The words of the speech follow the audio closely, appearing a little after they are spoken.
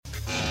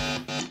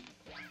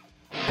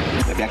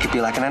Maybe I could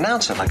be like an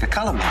announcer, like a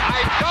columnist. I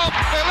don't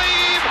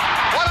believe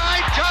what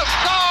I just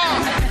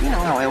saw! You know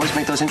how I always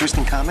make those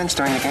interesting comments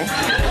during the game?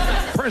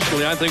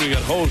 Personally, I think we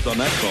got hosed on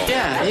that call.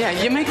 Yeah,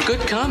 you make good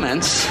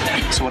comments.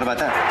 So what about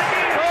that?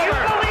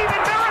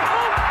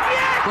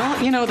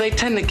 Well, you know, they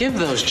tend to give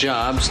those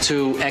jobs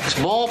to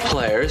ex-ball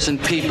players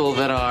and people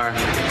that are,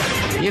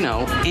 you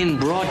know, in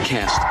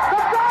broadcast.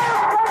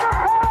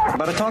 What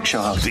about a talk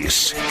show host?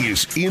 This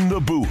is In the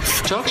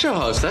Booth. Talk show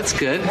host, that's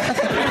good.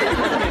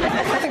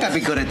 I think I'd be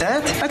good at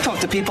that. I talk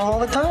to people all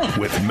the time.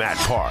 With Matt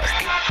Park.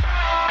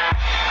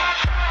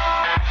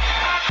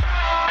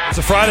 It's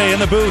a Friday in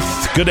the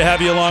booth. Good to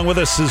have you along with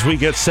us as we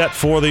get set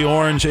for the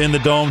Orange in the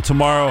Dome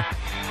tomorrow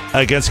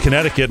against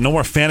Connecticut. No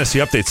more fantasy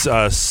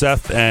updates.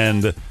 Seth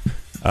and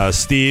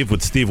Steve,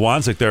 with Steve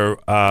Wanzik, they're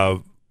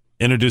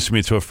introducing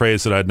me to a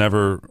phrase that I'd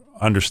never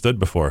understood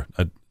before.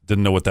 I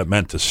didn't know what that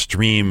meant, to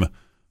stream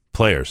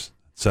players.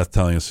 Seth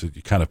telling us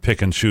you kind of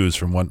pick and choose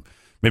from one,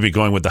 maybe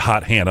going with the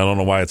hot hand. I don't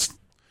know why it's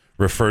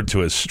referred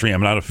to as stream.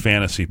 I'm not a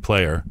fantasy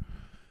player,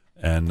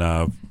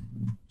 and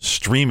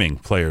streaming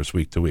players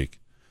week to week.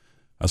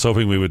 I was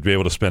hoping we would be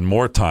able to spend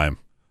more time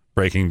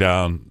breaking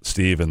down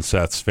Steve and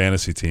Seth's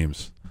fantasy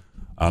teams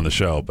on the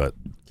show, but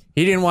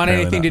he didn't want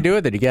anything to do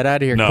with it. He got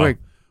out of here quick.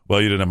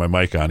 Well, you didn't have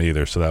my mic on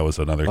either, so that was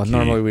another key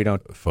normally we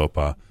don't. Faux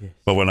pas. Yes.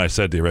 But when I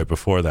said to you right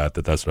before that's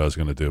what I was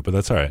going to do. But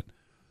that's all right.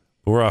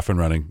 But we're off and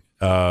running.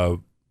 I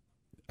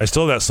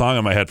still have that song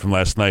in my head from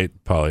last night,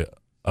 Polly.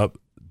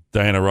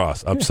 Diana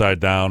Ross,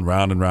 Upside Down,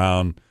 Round and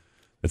Round.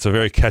 It's a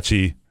very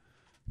catchy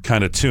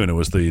kind of tune. It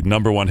was the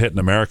number one hit in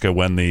America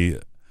when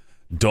the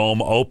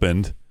Dome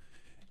opened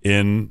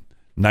in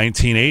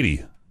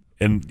 1980.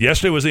 And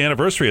yesterday was the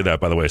anniversary of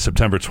that, by the way,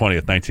 September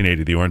 20th,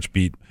 1980. The Orange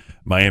beat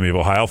Miami of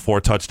Ohio. 4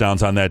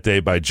 touchdowns on that day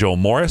by Joe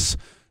Morris.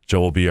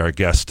 Joe will be our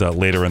guest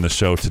later in the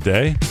show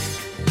today.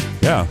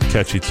 Yeah,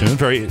 catchy tune.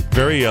 Very,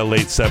 very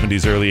late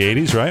 70s, early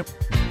 80s, right?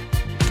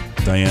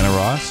 Diana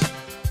Ross.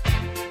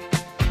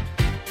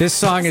 This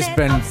song has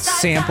been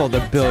sampled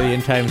a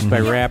billion times by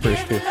rappers,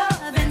 too.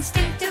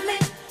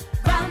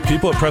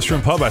 People at Press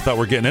Room Pub, I thought,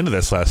 were getting into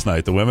this last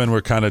night. The women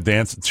were kind of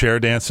chair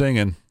dancing,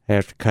 and I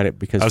have to cut it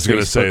because I was going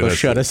to say that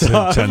shut us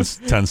off.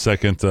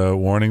 10-second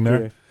warning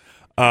there.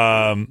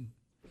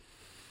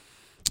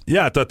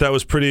 Yeah, I thought that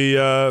was pretty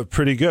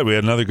good. We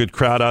had another good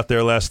crowd out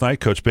there last night.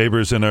 Coach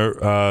Baber's in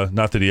a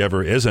not that he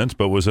ever isn't,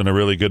 but was in a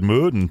really good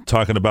mood and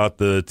talking about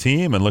the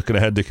team and looking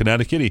ahead to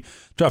Connecticut. He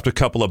dropped a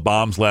couple of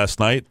bombs last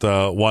night.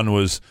 One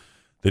was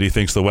that he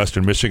thinks the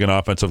Western Michigan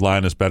offensive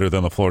line is better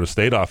than the Florida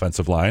State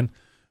offensive line,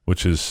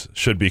 which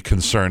should be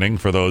concerning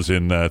for those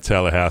in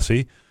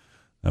Tallahassee.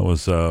 That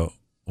was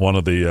one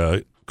of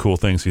the cool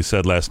things he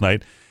said last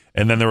night.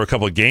 And then there were a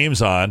couple of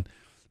games on.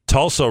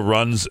 Tulsa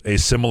runs a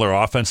similar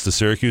offense to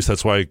Syracuse.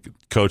 That's why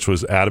Coach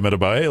was adamant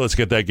about, hey, let's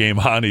get that game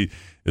on. He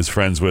is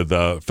friends with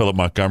Philip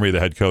Montgomery, the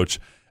head coach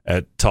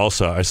at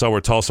Tulsa. I saw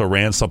where Tulsa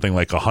ran something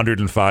like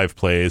 105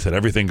 plays, had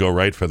everything go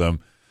right for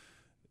them,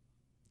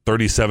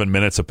 37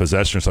 minutes of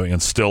possession or something,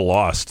 and still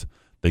lost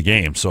the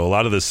game. So a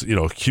lot of this,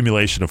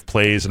 accumulation of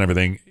plays and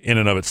everything in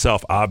and of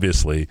itself,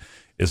 obviously,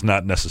 is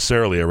not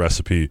necessarily a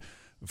recipe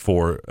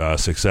for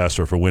success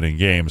or for winning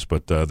games,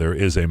 but there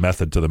is a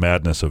method to the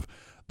madness of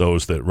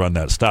those that run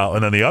that style.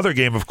 And then the other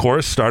game, of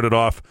course, started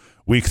off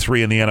week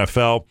 3 in the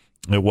NFL.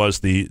 It was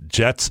the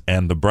Jets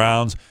and the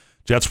Browns.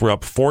 Jets were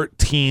up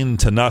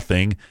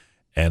 14-0,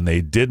 and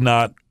they did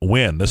not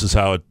win. This is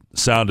how it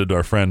sounded to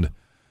our friend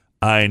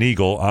Ian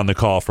Eagle on the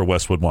call for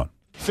Westwood One.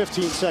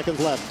 15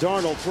 seconds left.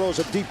 Darnold throws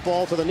a deep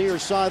ball to the near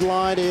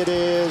sideline. It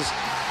is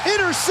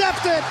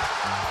intercepted.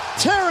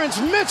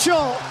 Terrence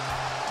Mitchell.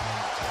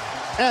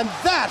 And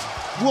that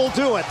will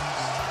do it.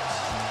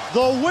 The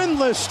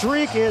winless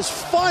streak is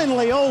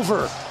finally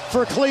over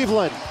for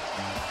Cleveland.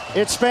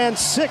 It spans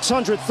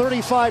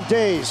 635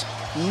 days,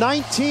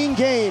 19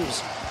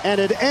 games,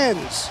 and it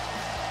ends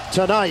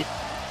tonight.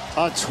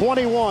 A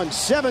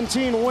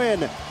 21-17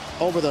 win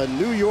over the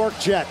New York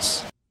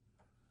Jets.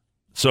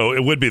 So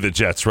it would be the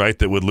Jets, right,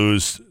 that would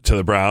lose to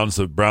the Browns.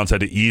 The Browns had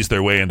to ease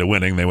their way into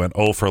winning. They went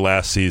 0 for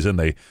last season.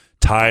 They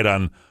tied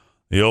on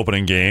the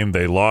opening game.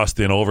 They lost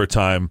in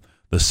overtime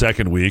the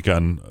second week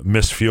on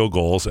missed field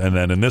goals. And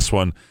then in this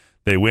one,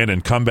 they win in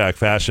comeback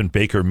fashion.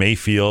 Baker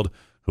Mayfield,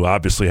 who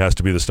obviously has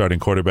to be the starting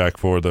quarterback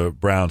for the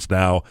Browns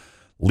now,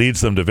 leads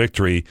them to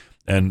victory.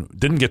 And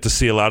didn't get to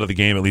see a lot of the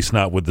game, at least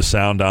not with the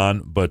sound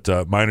on. But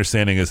my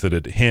understanding is that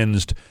it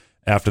hinged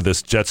after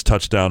this Jets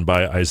touchdown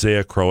by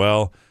Isaiah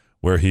Crowell,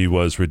 where he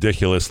was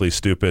ridiculously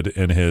stupid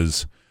in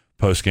his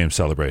post-game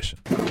celebration.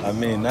 He was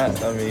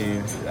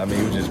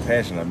just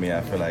passionate.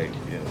 I feel like,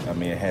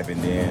 it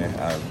happened then.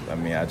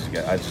 I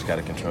just got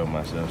to control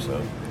myself.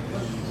 So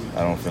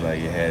I don't feel like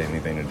it had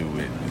anything to do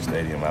with the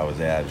stadium I was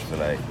at. I just feel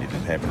like it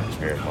just happened in the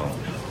spirit moment.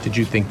 Did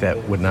you think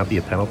that would not be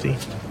a penalty?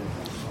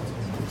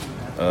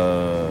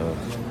 I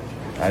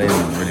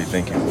didn't really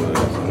think it was.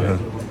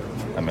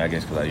 But, I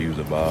guess because I used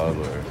the ball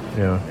or.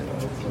 Yeah.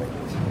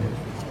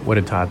 What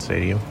did Todd say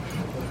to you?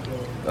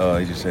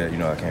 He just said,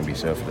 I can't be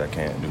selfish. I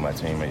can't do my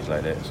teammates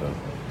like that. So,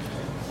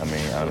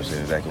 honestly,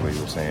 exactly what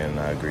he was saying, and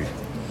I agree.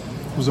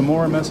 Was it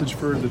more a message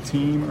for the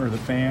team or the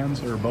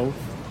fans or both,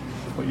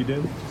 what you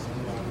did?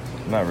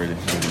 Not really. It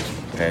was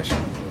just passion.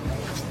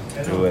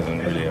 It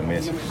wasn't really a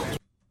message.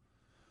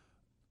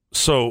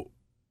 So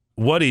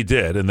what he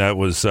did, and that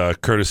was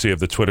courtesy of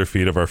the Twitter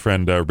feed of our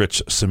friend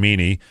Rich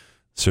Cimini,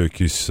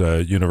 Syracuse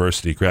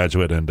University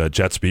graduate and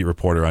Jets beat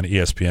reporter on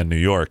ESPN New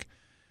York.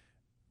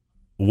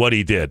 What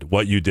he did,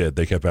 what you did,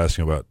 they kept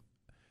asking about.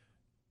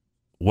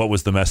 What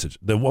was the message?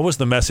 What was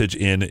the message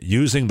in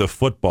using the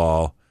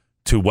football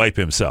to wipe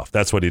himself?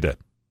 That's what he did.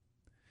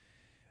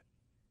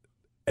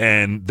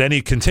 And then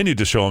he continued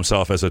to show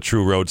himself as a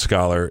true Rhodes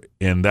Scholar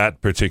in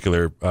that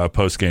particular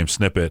post-game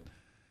snippet.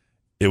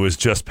 It was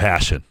just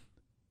passion.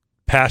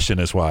 Passion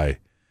is why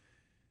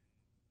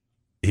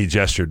he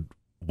gestured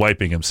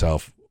wiping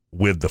himself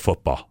with the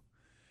football.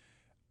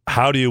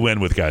 How do you win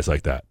with guys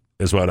like that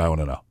is what I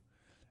want to know.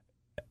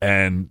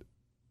 And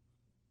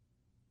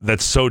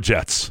that's so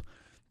Jets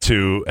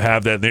to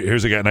have that.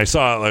 Here's a guy, and I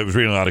was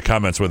reading a lot of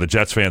comments where the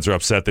Jets fans are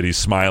upset that he's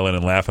smiling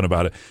and laughing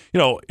about it. You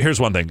know, here's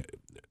one thing.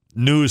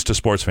 News to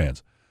sports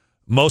fans.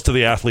 Most of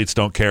the athletes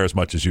don't care as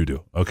much as you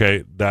do,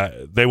 okay?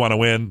 That they want to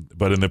win,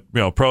 but in the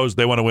pros,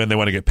 they want to win, they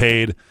want to get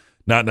paid,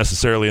 not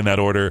necessarily in that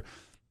order.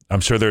 I'm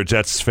sure there are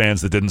Jets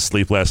fans that didn't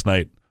sleep last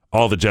night.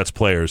 All the Jets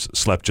players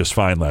slept just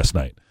fine last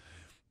night.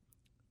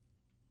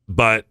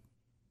 But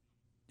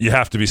you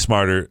have to be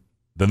smarter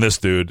than this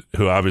dude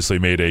who obviously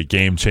made a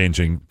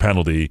game-changing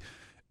penalty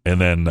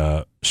and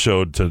then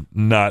showed to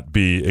not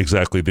be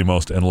exactly the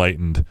most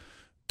enlightened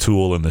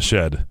tool in the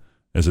shed,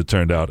 as it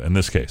turned out in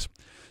this case.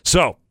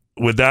 So,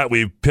 with that,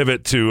 we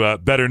pivot to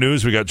better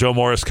news. We got Joe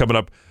Morris coming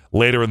up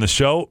later in the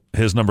show.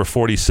 His number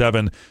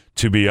 47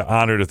 to be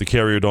honored at the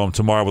Carrier Dome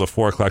tomorrow with a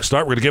 4 o'clock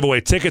start. We're going to give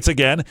away tickets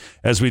again,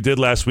 as we did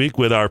last week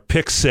with our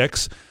Pick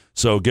 6.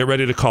 So get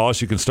ready to call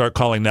us. You can start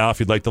calling now if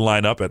you'd like to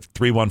line up at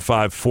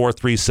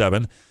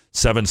 315-437-7644,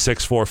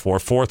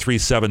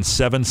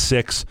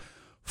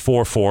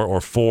 437-7644, or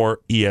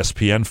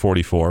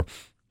 4ESPN44.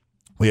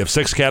 We have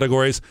 6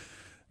 categories.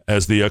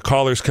 As the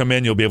callers come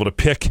in, you'll be able to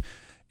pick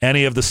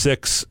any of the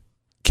 6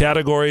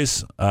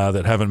 categories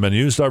that haven't been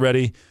used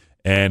already.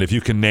 And if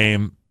you can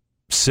name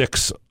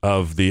 6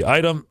 of the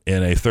item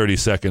in a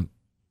 30-second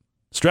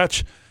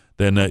stretch,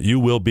 then you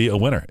will be a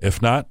winner.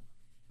 If not,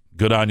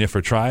 good on you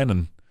for trying,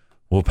 and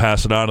we'll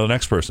pass it on to the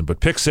next person. But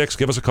pick 6,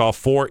 give us a call,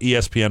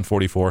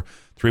 4ESPN44,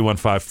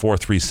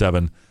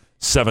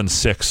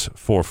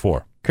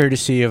 315-437-7644.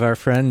 Courtesy of our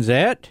friends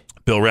at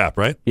Bill Rapp,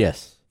 right?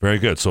 Yes. Very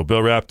good. So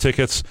Bill Rapp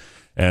tickets,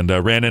 and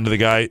ran into the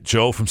guy,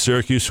 Joe from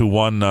Syracuse, who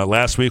won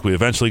last week. We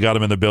eventually got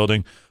him in the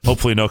building.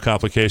 Hopefully no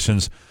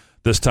complications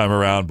this time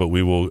around, but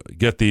we will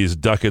get these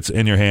ducats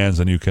in your hands,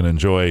 and you can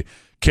enjoy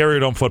Carrier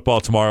Dome football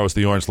tomorrow as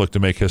the Orange look to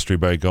make history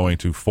by going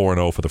to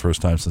 4-0 for the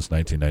first time since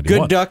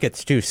 1991. Good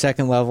ducats, too.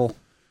 Second level.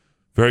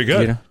 Very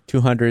good.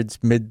 200s,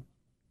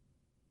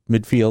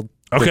 midfield.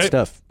 Okay. Good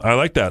stuff. I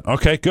like that.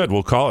 Okay, good.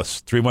 Well, call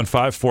us,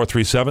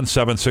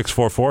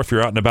 315-437-7644 if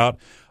you're out and about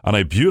on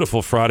a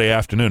beautiful Friday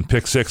afternoon.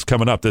 Pick 6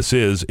 coming up. This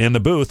is In the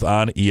Booth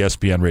on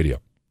ESPN Radio.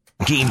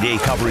 Game day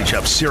coverage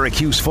of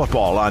Syracuse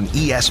football on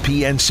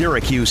ESPN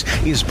Syracuse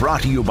is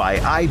brought to you by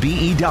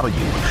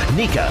IBEW,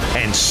 NICA,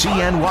 and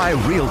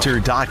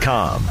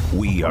CNYRealtor.com.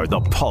 We are the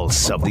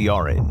pulse of the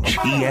Orange.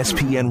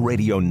 ESPN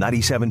Radio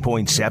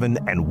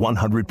 97.7 and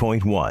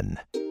 100.1.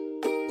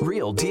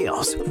 Real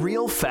deals,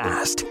 real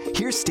fast.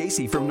 Here's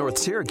Stacy from North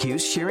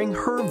Syracuse sharing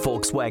her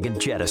Volkswagen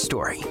Jetta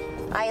story.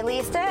 I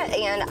leased it,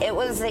 and it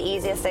was the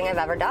easiest thing I've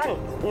ever done.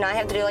 Not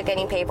have to do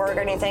any paperwork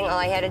or anything. All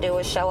I had to do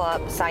was show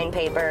up, sign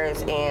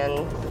papers,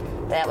 and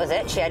that was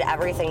it. She had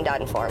everything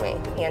done for me,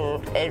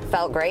 and it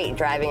felt great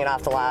driving it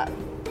off the lot.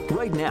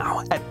 Right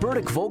now, at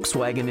Burdick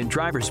Volkswagen in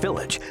Drivers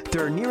Village,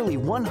 there are nearly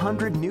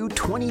 100 new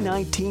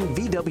 2019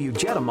 VW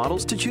Jetta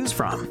models to choose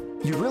from.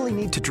 You really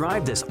need to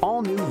drive this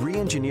all-new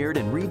re-engineered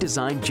and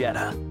redesigned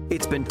Jetta.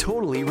 It's been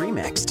totally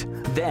remixed.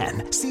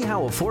 Then, see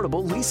how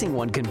affordable leasing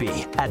one can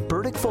be at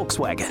Burdick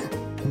Volkswagen.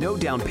 No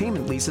down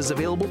payment leases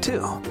available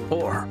too.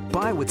 Or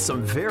buy with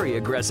some very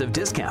aggressive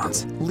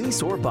discounts.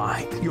 Lease or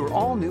buy, your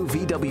all-new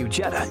VW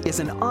Jetta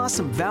is an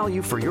awesome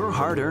value for your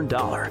hard-earned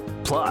dollar.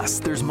 Plus,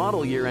 there's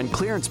model year and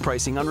clearance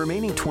pricing on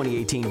remaining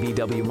 2018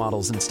 VW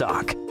models in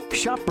stock.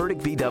 Shop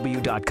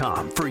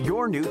BurdickVW.com for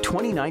your new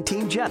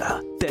 2019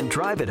 Jetta. Then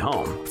drive it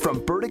home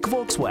from Burdick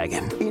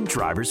Volkswagen in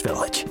Drivers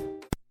Village.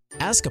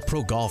 Ask a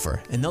pro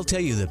golfer, and they'll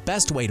tell you the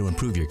best way to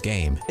improve your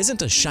game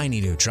isn't a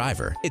shiny new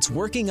driver. It's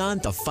working on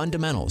the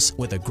fundamentals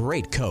with a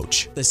great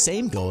coach. The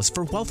same goes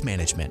for wealth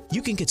management.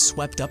 You can get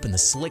swept up in the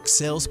slick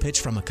sales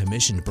pitch from a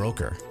commissioned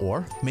broker,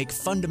 or make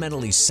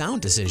fundamentally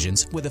sound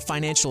decisions with a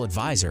financial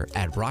advisor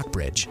at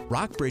Rockbridge.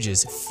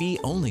 Rockbridge's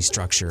fee-only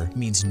structure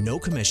means no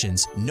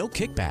commissions, no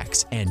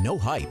kickbacks, and no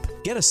hype.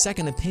 Get a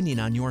second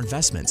opinion on your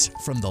investments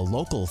from the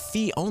local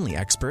fee-only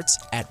experts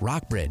at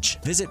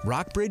Rockbridge. Visit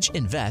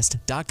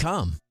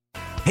rockbridgeinvest.com.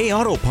 Hey,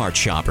 auto parts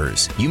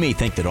shoppers. You may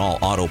think that all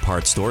auto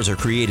parts stores are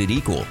created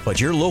equal,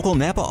 but your local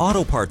Napa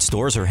Auto Parts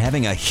stores are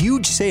having a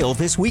huge sale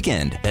this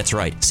weekend. That's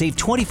right. Save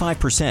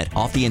 25%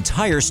 off the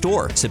entire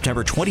store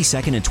September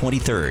 22nd and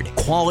 23rd.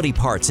 Quality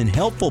parts and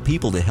helpful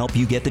people to help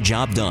you get the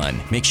job done.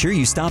 Make sure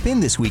you stop in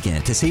this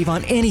weekend to save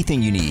on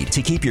anything you need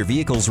to keep your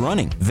vehicles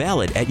running.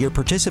 Valid at your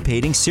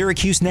participating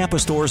Syracuse Napa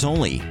stores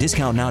only.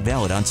 Discount not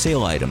valid on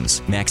sale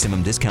items.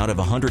 Maximum discount of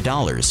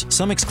 $100.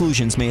 Some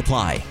exclusions may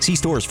apply. See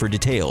stores for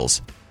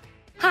details.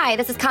 Hi,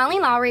 this is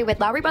Colleen Lowry with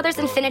Lowry Brothers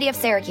Infinity of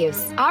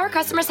Syracuse. Our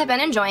customers have been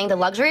enjoying the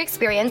luxury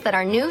experience that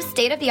our new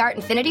state-of-the-art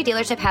Infinity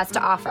dealership has to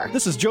offer.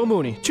 This is Joe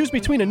Mooney. Choose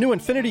between a new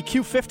Infinity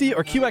Q50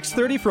 or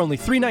QX30 for only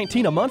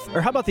 $319 a month,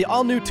 or how about the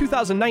all-new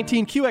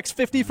 2019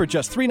 QX50 for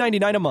just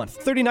 $399 a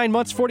month? 39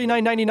 months,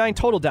 $49.99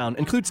 total down.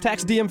 Includes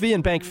tax, DMV,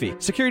 and bank fee.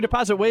 Security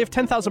deposit waived,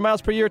 10,000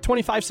 miles per year,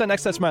 25-cent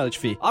excess mileage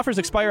fee. Offers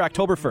expire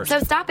October 1st. So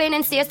stop in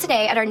and see us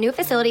today at our new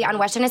facility on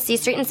West Tennessee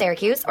Street in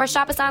Syracuse, or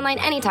shop us online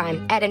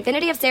anytime at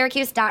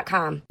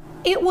infinityofsyracuse.com.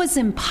 It was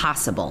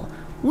impossible.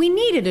 We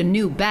needed a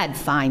new bed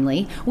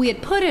finally. We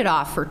had put it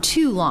off for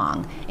too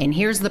long. And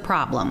here's the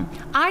problem.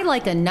 I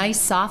like a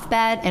nice soft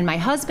bed, and my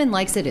husband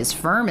likes it as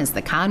firm as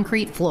the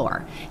concrete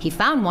floor. He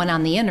found one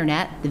on the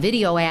internet. The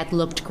video ad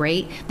looked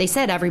great. They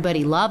said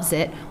everybody loves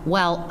it.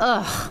 Well,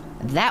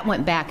 that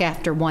went back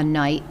after one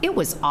night. It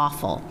was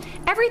awful.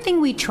 Everything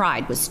we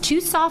tried was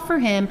too soft for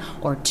him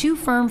or too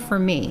firm for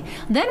me.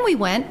 Then we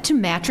went to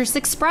Mattress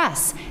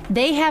Express.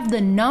 They have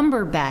the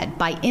number bed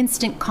by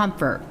Instant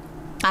Comfort.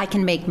 I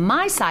can make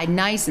my side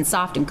nice and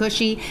soft and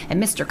cushy,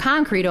 and Mr.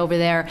 Concrete over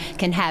there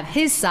can have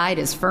his side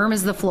as firm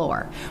as the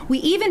floor. We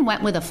even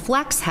went with a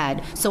flex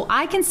head so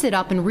I can sit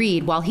up and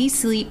read while he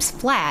sleeps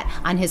flat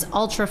on his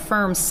ultra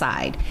firm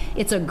side.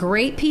 It's a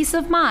great peace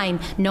of mind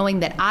knowing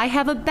that I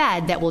have a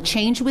bed that will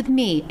change with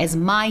me as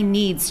my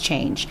needs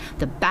change.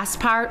 The best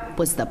part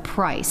was the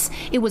price.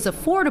 It was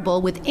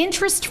affordable with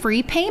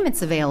interest-free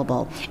payments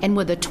available and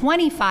with a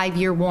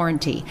 25-year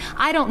warranty.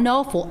 I don't know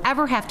if we'll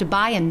ever have to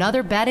buy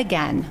another bed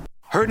again.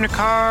 Hurt in a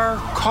car?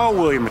 Call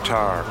William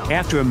Attar.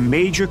 After a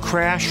major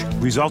crash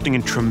resulting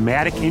in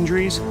traumatic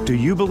injuries, do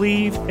you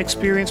believe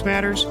experience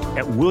matters?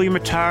 At William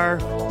Attar,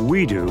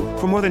 we do.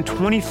 For more than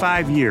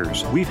 25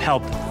 years, we've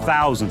helped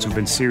thousands who've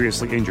been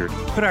seriously injured.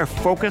 Put our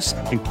focus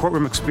and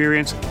courtroom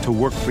experience to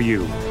work for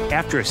you.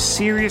 After a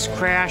serious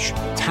crash,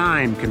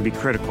 time can be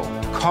critical.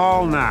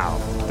 Call now.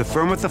 The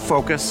firm with the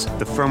focus,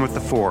 the firm with the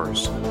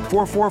fours.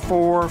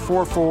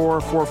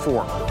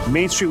 444-4444.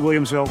 Main Street,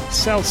 Williamsville,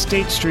 South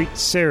State Street,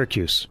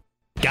 Syracuse.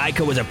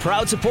 Geico is a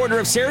proud supporter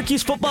of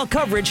Syracuse football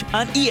coverage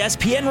on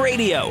ESPN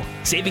Radio.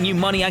 Saving you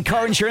money on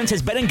car insurance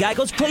has been in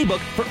Geico's playbook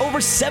for over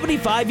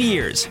 75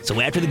 years.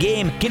 So after the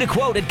game, get a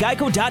quote at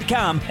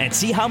geico.com and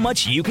see how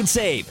much you can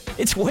save.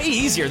 It's way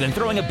easier than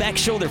throwing a back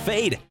shoulder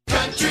fade.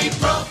 Country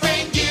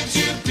Propane gives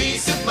you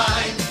peace of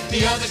mind.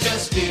 The others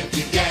just give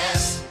you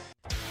gas.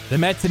 The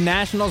Mets and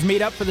Nationals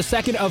meet up for the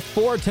second of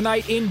 4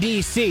 tonight in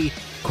D.C.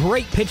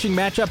 Great pitching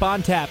matchup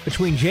on tap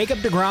between Jacob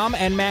deGrom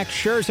and Max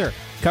Scherzer.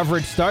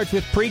 Coverage starts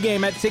with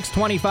pregame at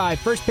 6:25,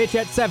 first pitch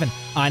at 7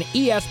 on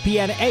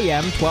ESPN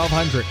AM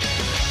 1200.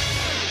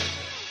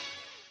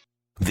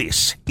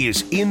 This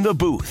is In the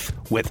Booth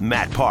with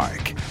Matt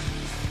Park.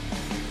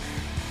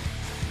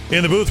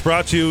 In the Booth,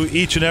 brought to you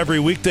each and every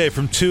weekday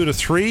from 2 to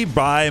 3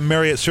 by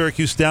Marriott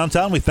Syracuse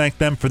Downtown. We thank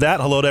them for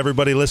that. Hello to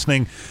everybody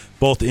listening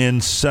both in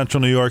central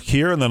New York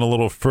here and then a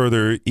little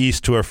further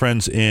east to our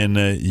friends in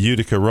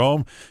Utica,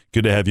 Rome.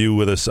 Good to have you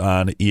with us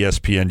on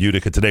ESPN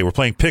Utica today. We're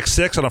playing Pick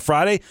 6 on a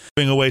Friday,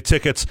 giving away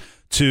tickets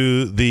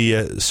to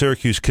the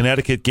Syracuse,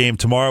 Connecticut game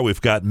tomorrow.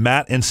 We've got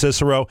Matt in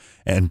Cicero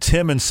and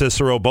Tim in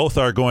Cicero. Both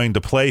are going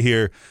to play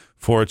here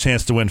for a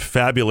chance to win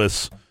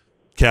fabulous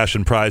cash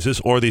and prizes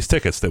or these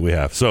tickets that we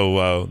have.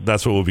 So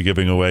that's what we'll be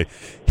giving away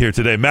here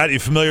today. Matt, you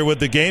familiar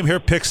with the game here,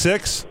 Pick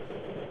 6?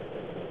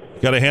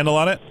 Got a handle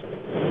on it?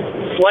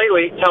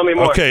 Slightly. Tell me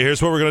more. Okay,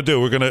 here's what we're going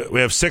to do.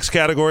 We have 6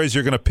 categories.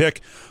 You're going to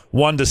pick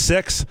 1 to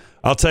 6.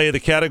 I'll tell you the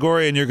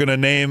category, and you're going to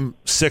name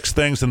 6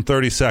 things in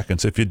 30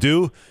 seconds. If you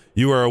do,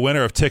 you are a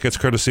winner of tickets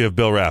courtesy of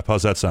Bill Rapp.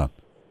 How's that sound?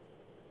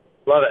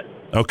 Love it.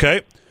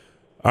 Okay.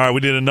 All right, we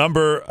did a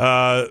number,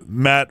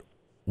 Matt,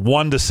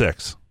 1 to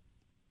 6.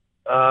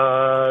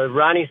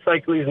 Ronnie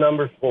Cycli's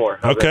number 4.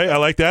 Okay, I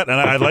like that,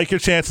 and I like your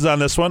chances on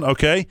this one.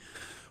 Okay.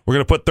 We're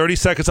going to put 30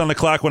 seconds on the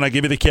clock when I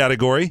give you the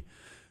category.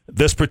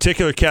 This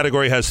particular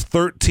category has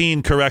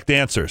 13 correct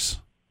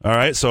answers. All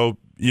right, so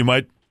you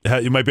might be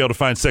able to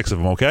find 6 of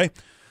them, okay?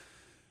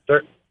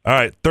 Sure. All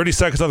right, 30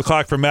 seconds on the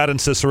clock for Matt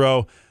and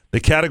Cicero.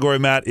 The category,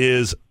 Matt,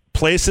 is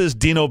places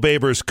Dino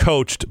Babers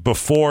coached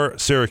before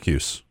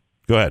Syracuse.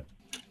 Go ahead.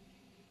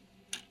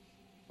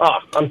 Oh,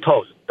 I'm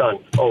toast.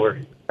 Done. Over.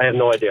 I have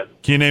no idea.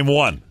 Can you name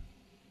 1?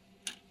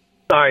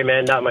 Sorry,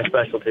 man. Not my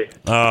specialty.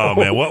 Oh,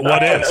 man.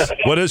 What is?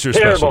 What is your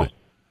specialty?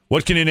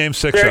 What can you name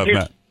 6 Syracuse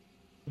of, Matt?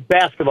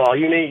 Basketball.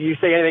 You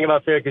say anything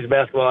about Syracuse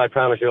basketball, I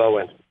promise you I'll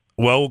win.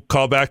 Well, we'll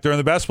call back during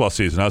the basketball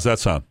season. How's that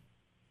sound?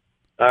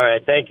 All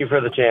right. Thank you for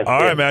the chance.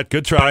 All right, Matt.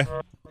 Good try.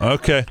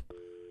 Okay.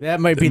 That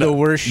might be the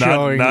worst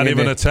showing. Not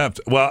even an attempt.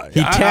 Well,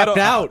 he tapped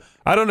out.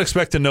 I don't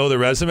expect to know the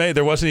resume.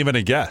 There wasn't even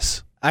a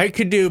guess. I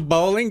could do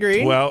Bowling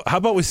Green. Well, how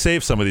about we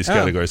save some of these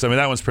categories? I mean,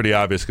 that one's pretty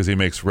obvious because he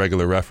makes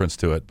regular reference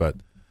to it. But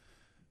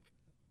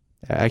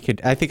I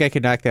think I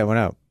could knock that one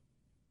out.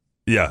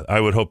 Yeah,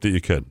 I would hope that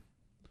you could.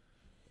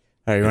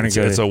 All right, you want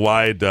to go? It's a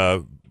wide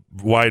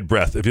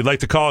breadth. If you'd like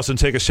to call us and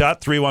take a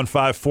shot,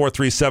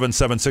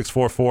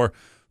 315-437-7644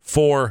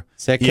 for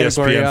Is that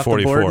category ESPN off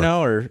 44. the board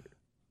now, or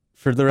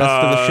for the rest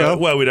of the show?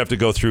 Well, we'd have to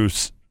go through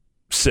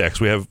 6.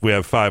 We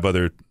have 5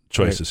 other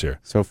choices here.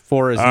 So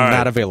 4 is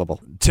not available.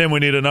 Tim, we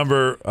need a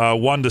number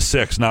 1 to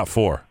 6, not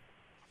 4.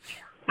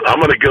 I'm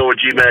going to go with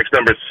G-Max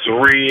number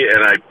 3,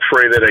 and I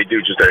pray that I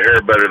do just a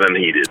hair better than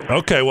he did.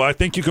 Okay, well, I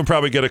think you can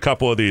probably get a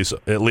couple of these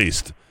at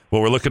least.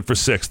 Well, we're looking for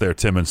 6 there,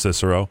 Tim and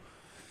Cicero.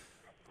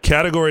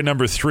 Category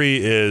number 3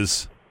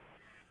 is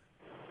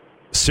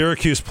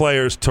Syracuse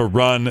players to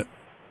run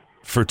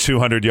for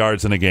 200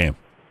 yards in a game.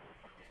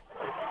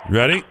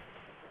 Ready?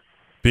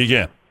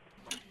 Begin.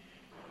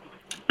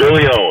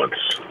 Billy Owens.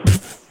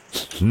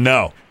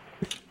 No.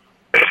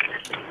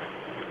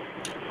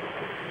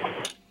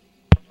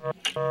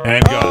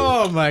 And go.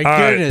 Oh, my All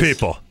goodness. right,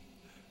 people.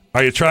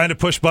 Are you trying to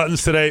push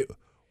buttons today?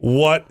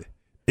 What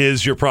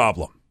is your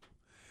problem?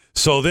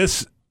 So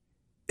this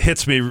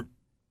hits me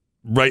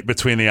right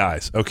between the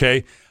eyes,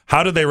 okay?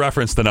 How did they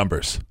reference the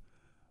numbers?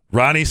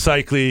 Ronnie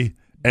Cycli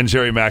and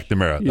Jerry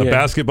McNamara. Yeah. A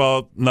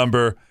basketball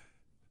number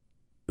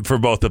for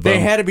both of them. They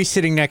had to be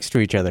sitting next to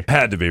each other.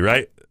 Had to be,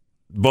 right?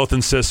 Both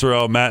in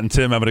Cicero. Matt and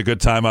Tim having a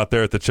good time out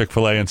there at the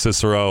Chick-fil-A in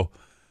Cicero.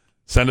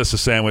 Send us a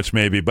sandwich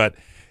maybe. But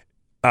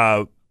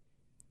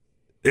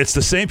it's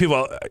the same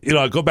people. You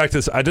know, I go back to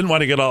this. I didn't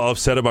want to get all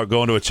upset about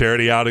going to a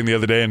charity outing the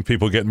other day and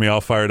people getting me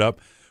all fired up.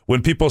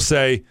 When people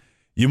say,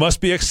 you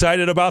must be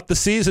excited about the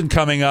season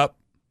coming up.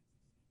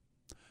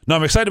 No,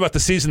 I'm excited about the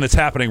season that's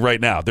happening right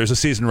now. There's a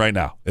season right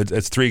now.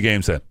 It's 3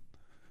 games in.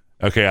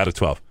 Okay, out of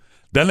 12.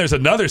 Then there's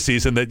another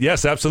season that,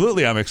 yes,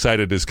 absolutely, I'm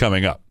excited is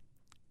coming up.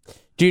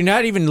 Do you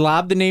not even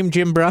lob the name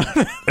Jim Brown?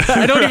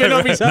 I don't even know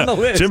if he's on the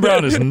list. Jim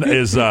Brown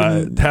is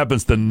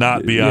happens to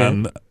not be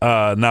on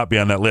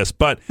that list.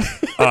 But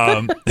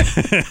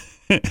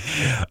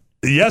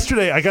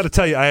yesterday, I got to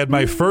tell you, I had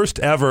my first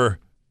ever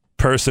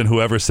person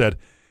who ever said,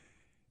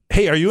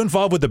 "Hey, are you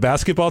involved with the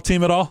basketball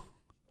team at all?"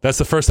 That's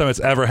the first time it's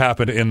ever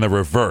happened in the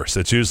reverse.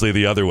 It's usually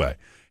the other way.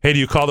 Hey, do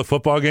you call the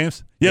football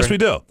games? Yes, we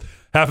do.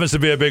 Happens to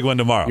be a big one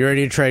tomorrow. You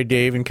ready to try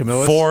Dave and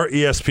Camillus? For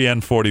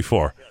ESPN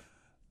 44.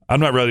 I'm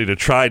not ready to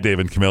try Dave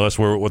and Camillus.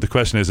 What the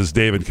question is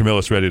Dave and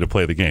Camillus ready to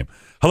play the game?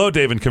 Hello,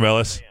 Dave and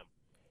Camillus. Yes,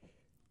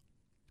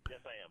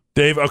 I am.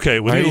 Dave, okay,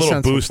 we need a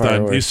little boost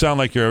on. You sound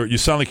like you're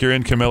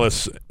in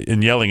Camillus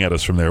and yelling at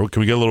us from there.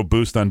 Can we get a little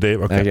boost on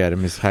Dave? Okay. I got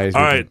him as high as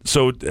all right.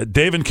 So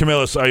Dave and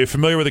Camillus, are you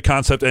familiar with the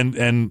concept?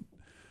 And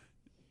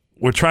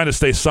we're trying to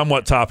stay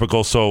somewhat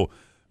topical, so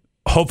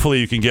hopefully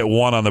you can get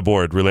one on the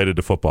board related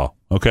to football.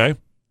 Okay.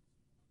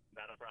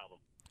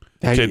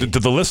 Okay, do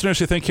the listeners,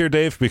 you think, hear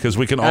Dave? Because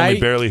we can only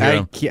barely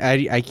hear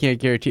him. I can't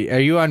guarantee. Are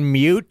you on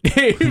mute,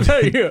 Dave? Hold on,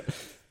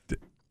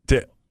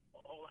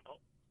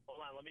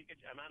 let me get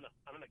you. I'm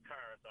in the car,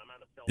 so I'm on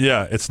the cell phone.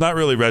 Yeah, it's not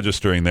really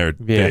registering there,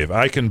 Dave.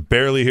 I can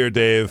barely hear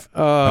Dave.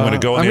 I'm going to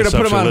go in the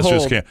assumption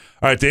listeners can't.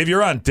 All right, Dave,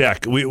 you're on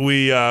deck. We're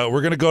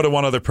going to go to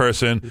one other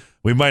person.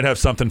 We might have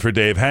something for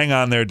Dave. Hang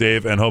on there,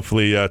 Dave, and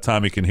hopefully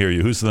Tommy can hear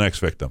you. Who's the next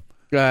victim?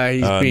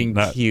 He's being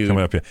cute.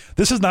 Coming up here.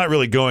 This is not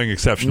really going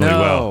exceptionally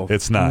well.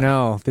 It's not.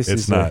 No,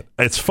 it's not.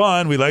 It's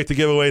fun. We like to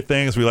give away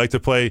things. We like to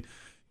play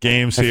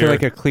games here. I feel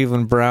like a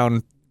Cleveland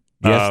Brown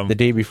the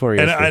day before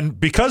yesterday. And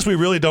because we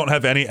really don't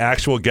have any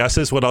actual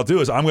guesses, what I'll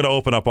do is I'm going to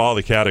open up all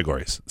the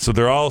categories. So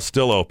they're all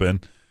still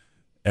open.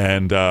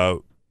 And I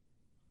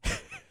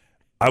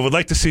would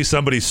like to see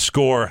somebody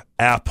score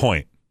a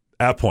point.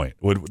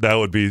 That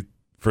would be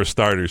for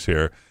starters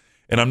here.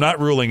 And I'm not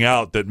ruling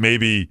out that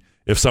maybe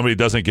if somebody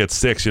doesn't get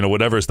 6,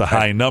 whatever is the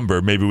high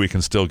number, maybe we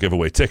can still give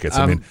away tickets.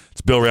 I mean, it's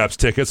Bill Rapp's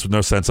tickets.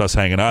 No sense us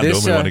hanging on to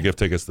them. We want to give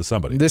tickets to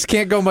somebody. This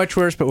can't go much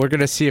worse, but we're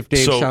going to see if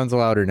Dave sounds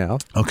louder now.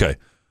 Okay.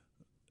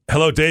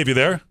 Hello, Dave. You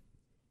there?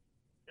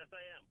 Yes, I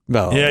am.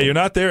 No. Yeah, you're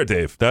not there,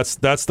 Dave. That's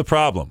the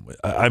problem.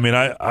 I mean,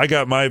 I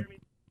got my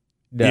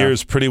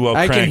ears pretty well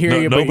cranked. I can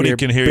hear you, nobody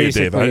can hear you,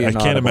 Dave. I can't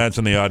inaudible.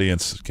 imagine the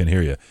audience can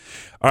hear you.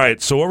 All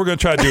right, so what we're going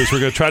to try to do is we're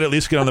going to try to at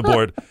least get on the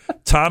board.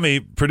 Tommy,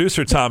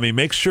 producer Tommy,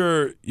 make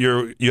sure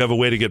you have a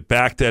way to get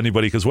back to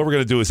anybody, because what we're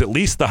going to do is at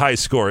least the high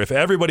score. If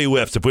everybody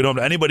whiffs, if we don't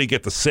have anybody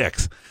get to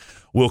 6,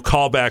 we'll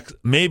call back.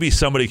 Maybe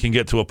somebody can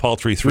get to a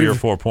paltry 3 or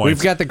 4 points.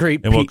 We've got the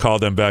great and we'll call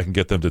them back and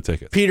get them to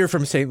tickets. Peter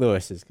from St.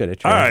 Louis is going to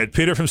try. All right,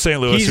 Peter from St.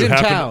 Louis, He's who in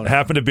town.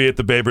 happened to be at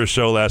the Babers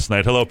show last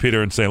night. Hello,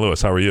 Peter in St.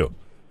 Louis. How are you?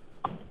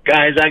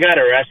 Guys, I got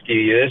to rescue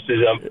you. This is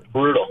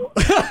brutal.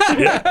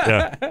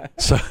 Yeah.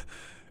 So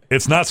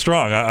it's not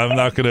strong. I'm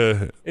not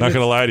gonna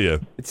lie to you.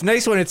 It's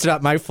nice when it's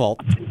not my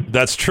fault.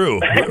 That's true,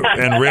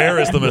 and rare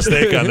is the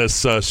mistake on this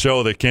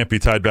show that can't be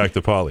tied back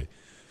to Pauly.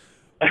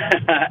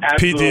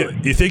 Pete, do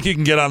you think you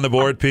can get on the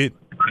board, Pete?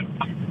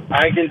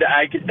 I'm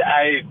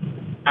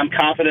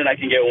confident I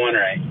can get one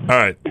right. All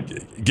right,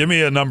 Give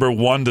me a number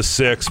 1 to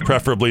 6,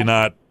 preferably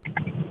not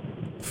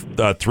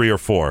 3 or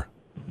 4.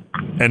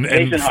 And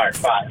Jason Hart,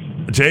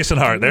 5. Jason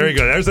Hart. There you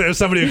go. There's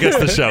somebody who gets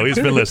the show. He's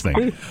been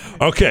listening.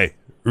 Okay.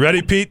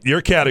 Ready, Pete?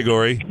 Your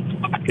category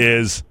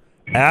is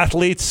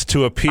athletes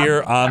to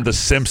appear on The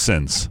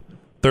Simpsons.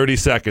 30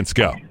 seconds.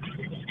 Go.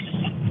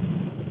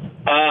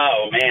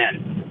 Oh,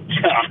 man.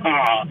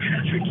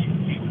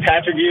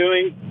 Patrick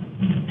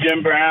Ewing,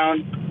 Jim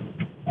Brown.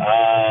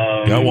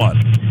 Got one.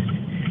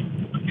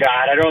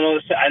 God, I don't know.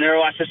 I never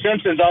watched The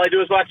Simpsons. All I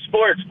do is watch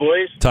sports,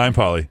 boys. Time,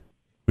 Polly.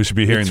 We should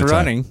be hearing the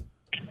running.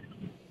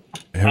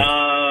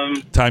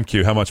 Time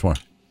cue. How much more?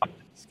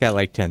 It's got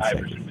like 10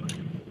 seconds.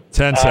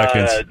 10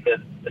 seconds.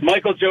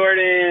 Michael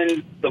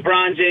Jordan,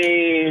 LeBron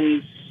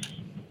James,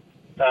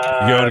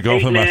 Go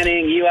Peyton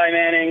Manning, Eli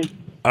Manning.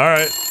 All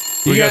right.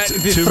 We got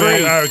the 2 3.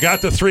 million. All right,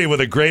 got the 3 with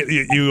a great.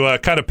 You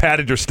kind of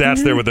padded your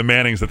stats there with the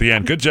Mannings at the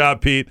end. Good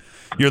job, Pete.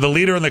 You're the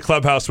leader in the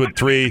clubhouse with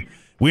 3.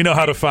 We know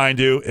how to find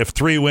you. If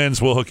 3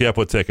 wins, we'll hook you up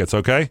with tickets.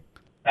 Okay.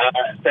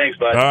 Thanks,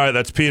 bud. All right,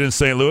 that's Pete in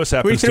St. Louis. We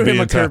Happens threw to be him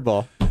a in town.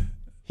 curveball.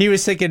 He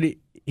was thinking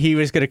he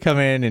was going to come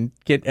in and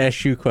get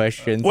SU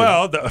questions.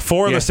 Well,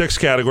 4 of the 6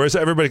 categories.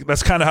 Everybody.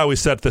 That's kind of how we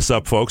set this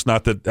up, folks.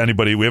 Not that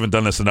anybody. We haven't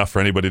done this enough for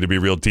anybody to be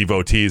real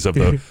devotees of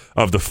the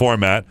of the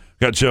format.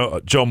 Got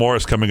Joe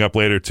Morris coming up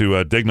later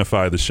to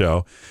dignify the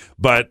show.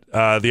 But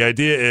the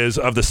idea is,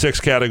 of the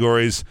 6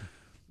 categories,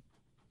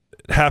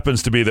 it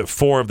happens to be that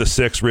 4 of the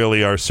 6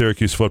 really are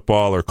Syracuse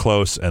football or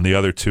close, and the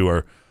other 2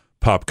 are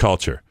pop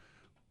culture.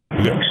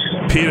 We got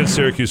Pete in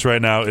Syracuse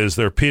right now is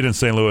there. Pete in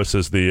St. Louis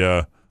is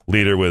the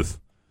leader with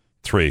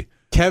 3.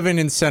 Kevin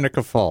in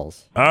Seneca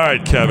Falls. All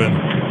right, Kevin.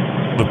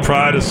 The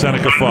pride of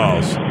Seneca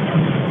Falls.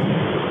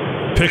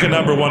 Pick a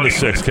number 1 to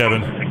 6,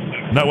 Kevin.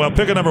 No, well,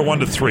 pick a number 1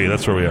 to 3.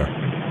 That's where we are.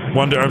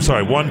 1,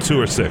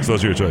 2, or 6.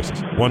 Those are your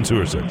choices. 1, 2,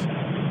 or 6.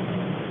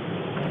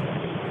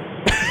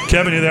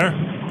 Kevin, you there?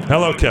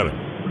 Hello, Kevin.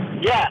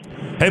 Yeah.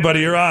 Hey,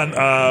 buddy, you're on.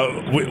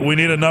 We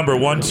need a number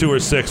 1, 2, or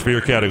 6 for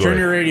your category. Turn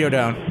your radio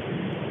down.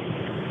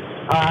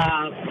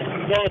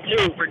 Go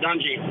 2 for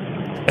Dungy.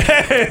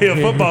 Hey, a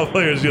football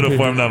player's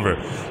uniform number.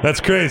 That's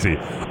crazy.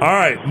 All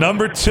right,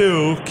 number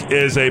 2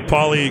 is a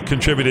Pauly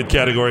contributed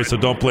category, so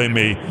don't blame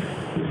me.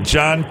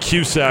 John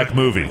Cusack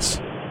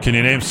movies. Can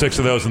you name 6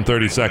 of those in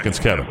 30 seconds,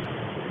 Kevin?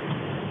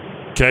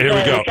 Okay, here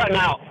we go. Cutting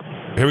out.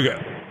 Here we go.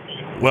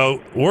 Well,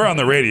 we're on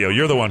the radio.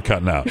 You're the one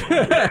cutting out.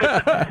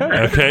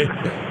 Okay?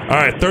 All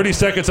right, 30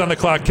 seconds on the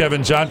clock,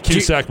 Kevin. John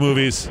Cusack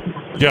movies.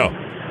 Go.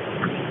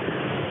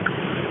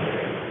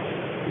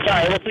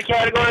 Sorry, what's the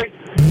category?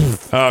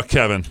 Oh,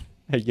 Kevin.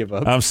 I give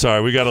up. I'm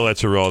sorry. We got to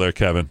let you roll there,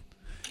 Kevin.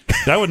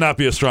 That would not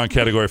be a strong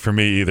category for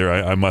me either,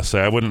 I must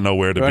say. I wouldn't know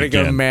where to Want to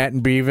begin. go Matt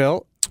and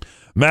Beeville?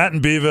 Matt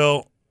and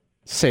Beeville.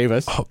 Save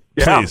us. Oh,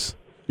 please.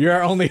 You're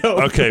our only hope.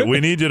 Okay, we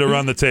need you to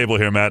run the table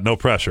here, Matt. No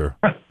pressure.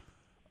 All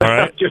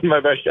right? Give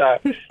my best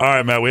shot. All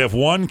right, Matt. We have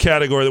one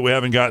category that we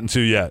haven't gotten to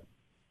yet.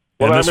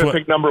 Well, I'm going to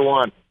pick number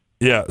 1.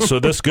 Yeah,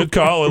 so this good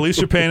call. At least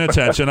you're paying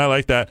attention. I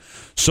like that.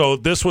 So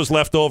this was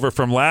left over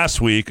from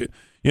last week.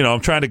 You know,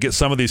 I'm trying to get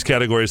some of these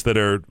categories that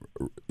are,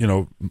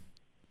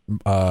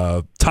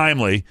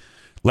 timely.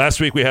 Last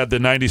week we had the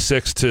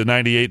 96 to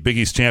 98 Big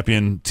East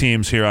champion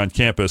teams here on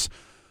campus.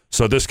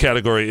 So this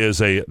category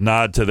is a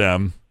nod to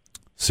them.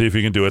 See if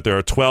you can do it. There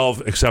are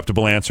 12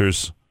 acceptable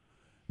answers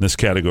in this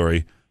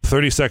category.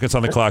 30 seconds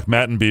on the clock.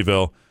 Matt and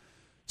Beeville.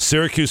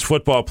 Syracuse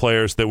football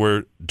players that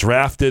were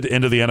drafted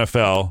into the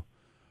NFL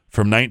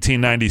from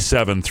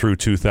 1997 through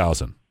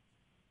 2000.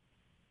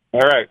 All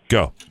right.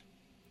 Go.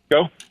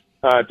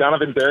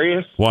 Donovan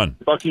Darius. 1.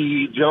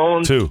 Bucky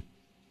Jones. 2.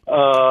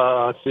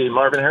 Let's see,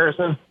 Marvin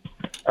Harrison.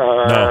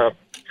 No.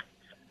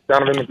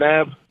 Donovan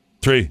McNabb.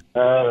 3.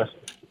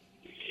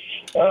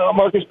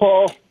 Marcus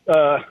Paul.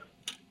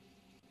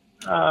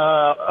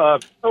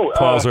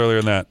 Paul's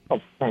earlier than that.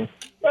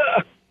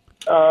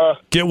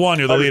 Get one.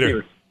 You're the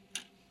leader.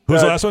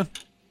 Who's the last one?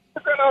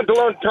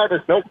 DeLon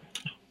Carter. Nope.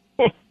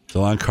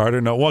 DeLon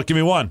Carter. No. Well, give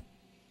me one.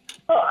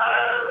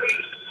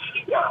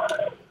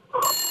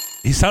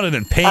 He sounded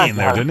in pain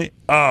there, didn't he?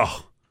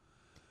 Oh.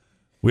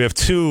 We have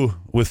 2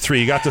 with 3.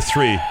 You got to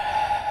 3.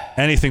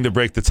 Anything to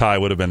break the tie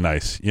would have been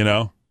nice, you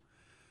know?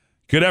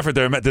 Good effort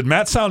there. Did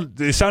Matt sound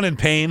in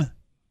pain?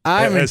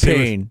 I'm in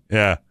pain.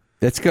 Yeah.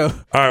 Let's go.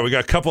 All right, we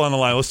got a couple on the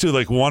line. Let's do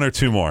like 1 or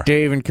 2 more.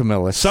 Dave and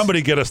Camillus.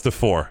 Somebody get us to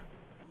 4.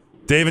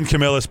 Dave and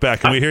Camillus back.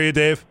 Can we hear you,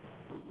 Dave?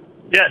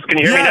 Yes. Can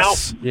you hear me now?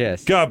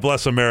 Yes. God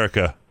bless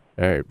America.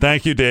 All right.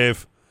 Thank you,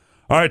 Dave.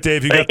 All right,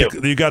 Dave,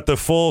 you got the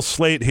full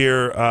slate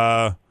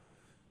here.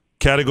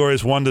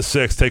 Categories 1 to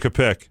 6. Take a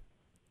pick.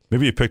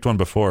 Maybe you picked one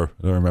before.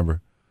 I don't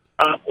remember.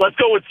 Let's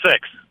go with 6.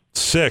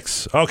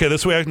 6. Okay,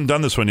 this way I haven't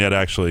done this one yet,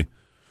 actually.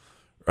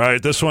 All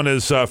right, this one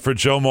is for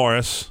Joe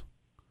Morris,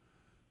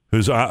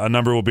 whose a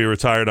number will be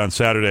retired on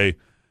Saturday.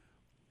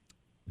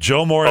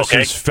 Joe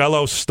Morris's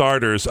fellow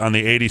starters on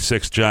the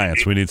 86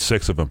 Giants. We need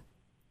 6 of them.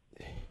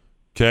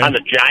 Okay. On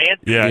the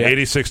Giants? Yeah,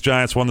 86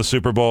 Giants won the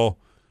Super Bowl.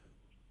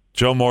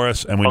 Joe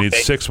Morris, and we need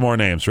 6 more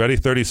names. Ready?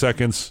 30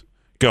 seconds.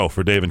 Go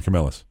for Dave and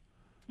Camillus.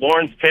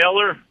 Lawrence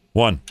Taylor.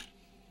 1.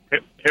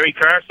 Harry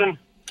Carson.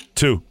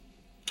 2.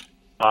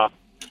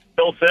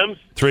 Bill Sims.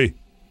 3.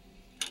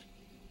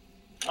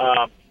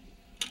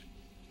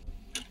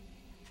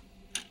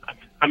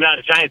 I'm not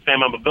a Giants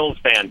fan. I'm a Bills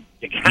fan.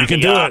 You can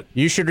do it.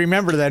 You should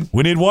remember then.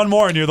 We need one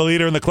more, and you're the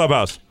leader in the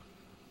clubhouse.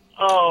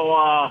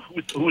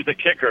 Who's the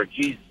kicker?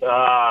 Jeez.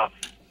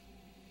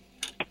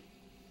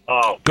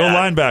 Go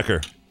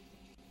linebacker.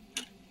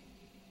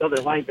 Other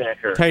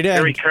linebacker. Tight end.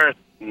 Harry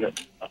Carson.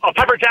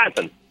 Pepper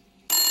Johnson.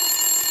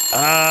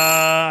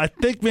 I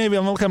think maybe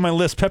I'm looking at my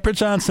list. Pepper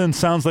Johnson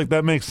sounds like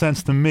that makes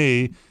sense to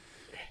me.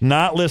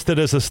 Not listed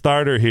as a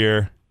starter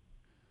here.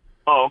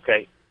 Oh,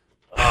 okay.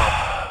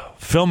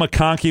 Phil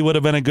McConkey would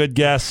have been a good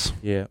guess.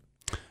 Yeah.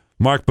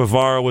 Mark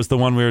Bavaro was the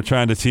one we were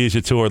trying to tease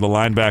you to, or the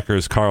linebacker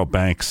is Carl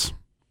Banks.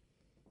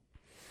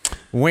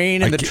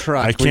 Wayne in the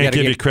truck. I can't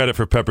give you credit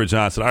for Pepper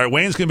Johnson. All right,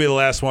 Wayne's going to be the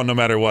last one no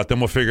matter what. Then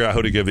we'll figure out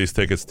who to give these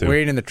tickets to.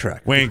 Wayne in the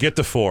truck. Wayne, get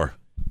to 4.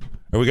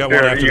 Or we got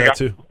one after that,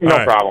 too?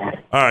 No problem.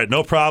 All right,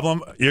 no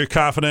problem. You're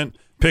confident.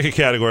 Pick a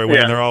category, Wayne.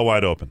 Yeah. They're all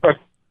wide open.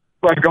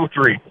 Let's go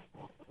 3.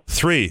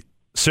 3.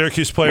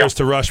 Syracuse players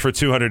to rush for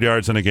 200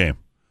 yards in a game.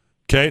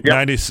 Okay,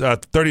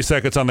 30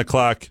 seconds on the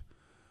clock.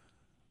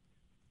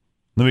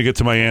 Let me get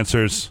to my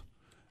answers.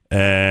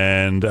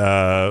 And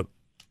let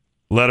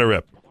her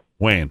rip.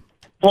 Wayne.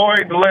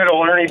 Floyd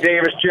Little, Ernie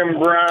Davis, Jim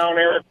Brown,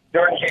 Eric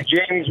Dungy,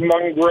 James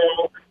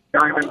Monroe,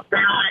 Diamond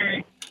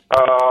Barry,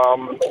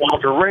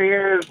 Walter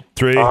Reyes.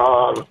 3.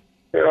 Joe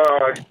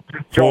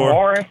 4.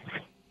 Morris.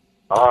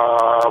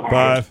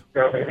 5.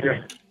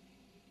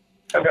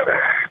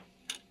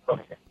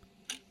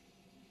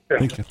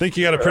 I think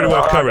you got it pretty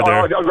well covered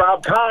there.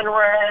 Rob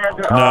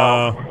Conrad.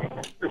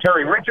 No.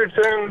 Terry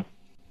Richardson.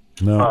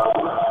 No.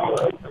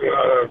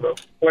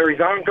 Larry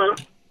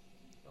Zonka.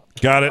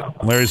 Got it.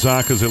 Larry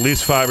Zonka's at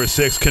least 5 or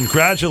 6.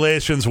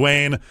 Congratulations,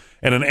 Wayne,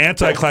 and an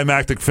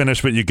anticlimactic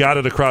finish, but you got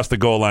it across the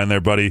goal line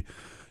there, buddy.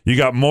 You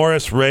got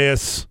Morris,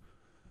 Reyes,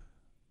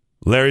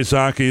 Larry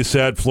Zonka, you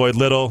said, Floyd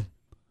Little.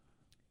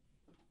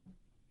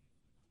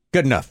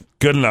 Good enough.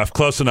 Good enough.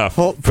 Close enough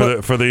for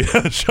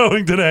the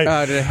showing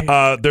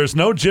today. There's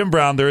no Jim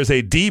Brown. There is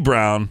a D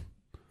Brown.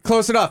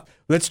 Close enough.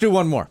 Let's do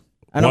one more.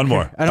 I don't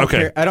more.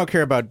 Care. I don't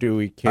care about do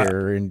we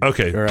care.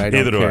 Okay. Or I don't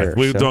Neither do care, I.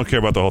 We so. don't care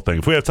about the whole thing.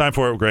 If we have time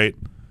for it, great.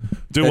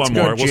 Do Let's one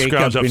go more. We'll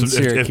scrounge up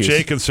some. If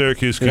Jake and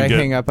Syracuse did can I get.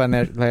 hang up on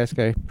that last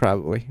guy?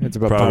 Probably. It's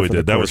about Probably par for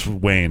did. the That course. was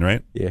Wayne,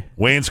 right? Yeah.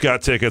 Wayne's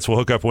got tickets. We'll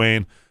hook up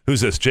Wayne.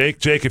 Who's this? Jake?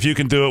 Jake, if you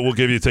can do it, we'll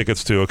give you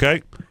tickets too,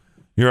 okay?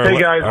 You're Hey,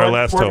 guys, our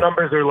last what hope.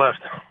 numbers are left?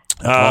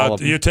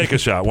 You take a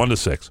shot, 1 to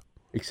 6.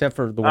 Except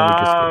for the one we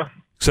just did.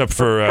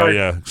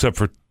 Except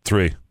for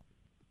 3.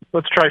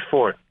 Let's try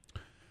 4.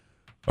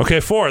 Okay,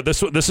 4.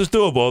 This is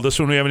doable. This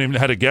one we haven't even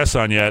had a guess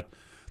on yet.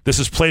 This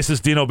is places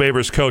Dino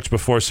Babers coached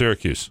before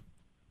Syracuse.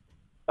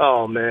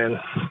 Oh, man.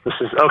 This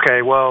is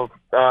okay. Well,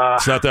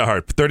 it's not that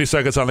hard. 30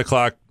 seconds on the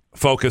clock.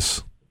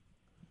 Focus.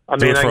 I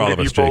Do mean, it for I all can of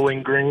give us, you Jake.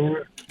 Bowling Green.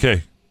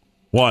 Okay,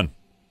 1.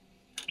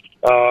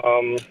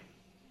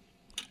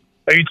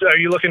 Are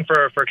you looking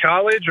for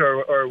college or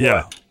what?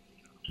 Yeah,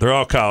 they're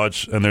all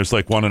college, and there's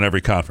like one in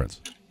every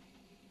conference.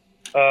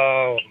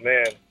 Oh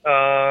man.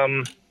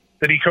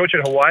 Did he coach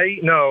at Hawaii?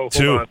 No.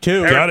 2.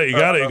 Got it. You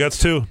got it. You got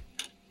 2.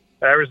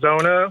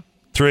 Arizona.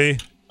 3.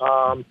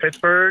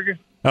 Pittsburgh.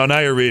 Oh, now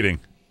you're reading.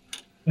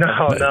 No.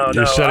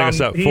 You're setting us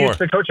up. He 4. used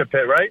to coach at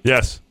Pitt, right?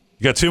 Yes.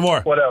 You got 2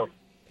 more. What else?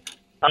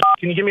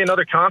 Can you give me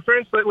another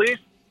conference at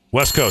least?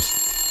 West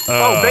Coast.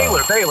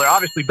 Baylor.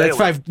 Obviously Baylor. That's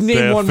 5.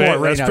 Name one more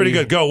right That's now. pretty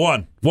good. Go.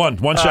 One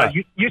shot.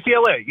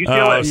 UCLA.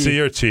 Oh, see,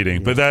 you're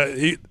cheating. But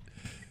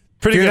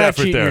pretty good effort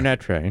cheating, there. You're not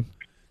trying.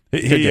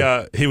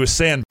 He was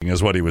sanding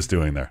is what he was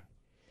doing there.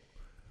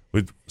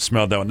 We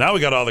smelled that one. Now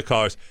we got all the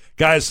callers.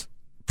 Guys,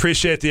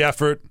 appreciate the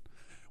effort.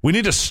 We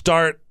need to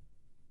start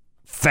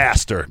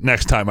faster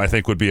next time, I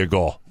think, would be a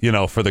goal,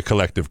 for the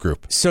collective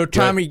group. So,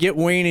 Tommy, get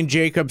Wayne and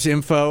Jacob's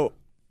info.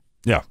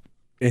 Yeah.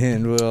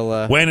 And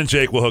we'll... Wayne and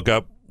Jake will hook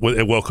up.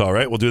 We'll call,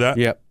 right? We'll do that?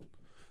 Yep.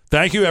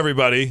 Thank you,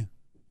 everybody.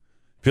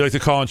 If you'd like to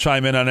call and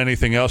chime in on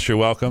anything else, you're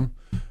welcome.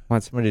 I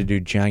want somebody to do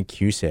John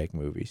Cusack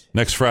movies.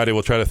 Next Friday,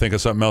 we'll try to think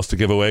of something else to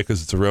give away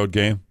because it's a road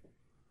game.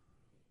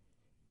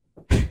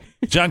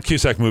 John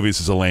Cusack movies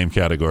is a lame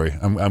category.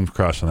 I'm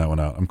crossing that one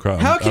out.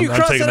 How can you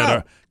cross it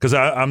out? Because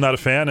I'm not a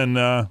fan, and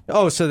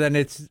so then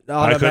it's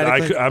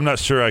automatically. I'm not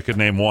sure I could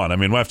name one. I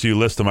mean, after you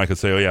list them, I could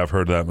say, "Oh yeah, I've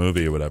heard of that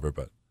movie" or whatever.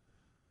 But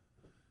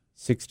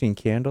 16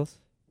 Candles.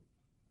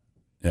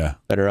 Yeah,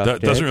 that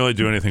doesn't really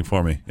do anything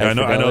for me. Yeah,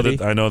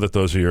 I know that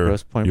those are your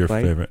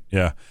favorite.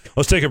 Yeah,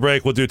 let's take a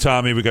break. We'll do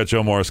Tommy. We got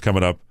Joe Morris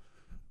coming up.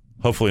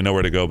 Hopefully,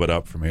 nowhere to go but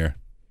up from here.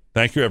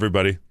 Thank you,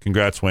 everybody.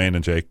 Congrats, Wayne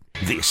and Jake.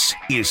 This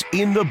is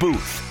In the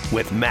Booth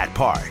with Matt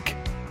Park.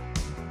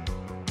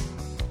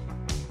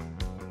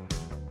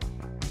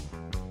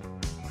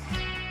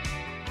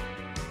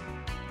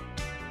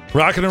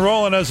 Rocking and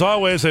rolling, as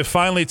always, a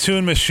finely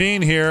tuned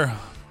machine here.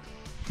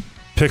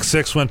 Pick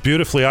 6 went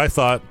beautifully, I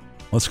thought.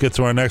 Let's get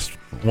to our next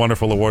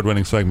wonderful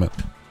award-winning segment.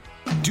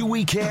 Do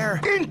we care?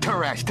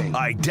 Interesting.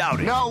 I doubt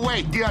it. No,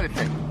 wait, the other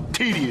thing.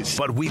 Tedious.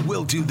 But we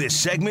will do this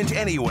segment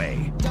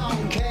anyway.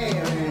 Don't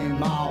care.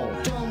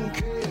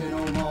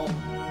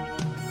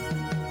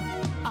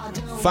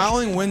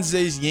 Following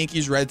Wednesday's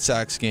Yankees-Red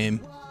Sox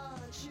game,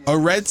 a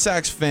Red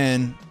Sox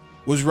fan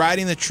was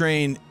riding the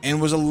train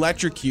and was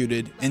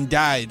electrocuted and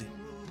died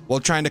while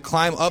trying to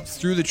climb up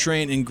through the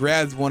train and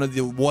grabbed one of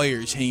the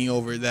wires hanging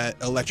over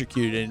that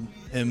electrocuted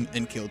him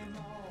and killed him.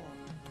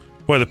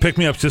 Boy, the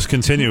pick-me-ups just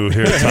continue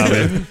here,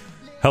 Tommy.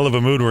 Hell of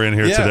a mood we're in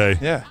here today.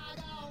 Yeah.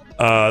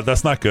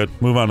 That's not good.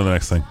 Move on to the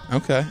next thing.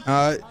 Okay.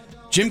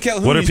 Jim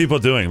Calhoun. What are people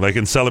doing? Like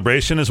in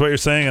celebration is what you're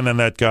saying, and then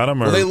that got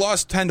him? Or? Well, they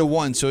lost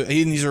 10-1, so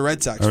he's a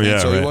Red Sox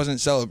fan, so right. he wasn't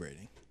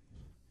celebrating.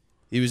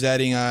 He was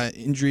adding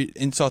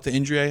insult to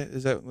injury.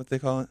 Is that what they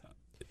call it?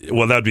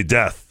 Well, that'd be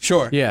death.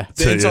 Sure. Yeah.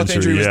 The insult to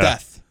injury was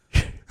death.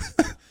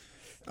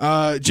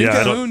 Jim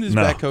Calhoun is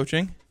back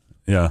coaching.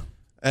 Yeah.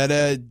 At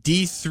a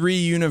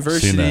D3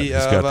 University He's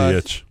got the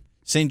itch.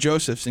 St.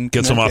 Joseph's in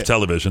Gets him off Connecticut.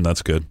 television.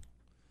 That's good.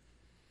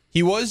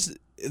 He was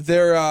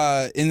there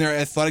in their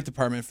athletic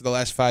department for the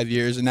last 5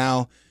 years, and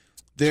now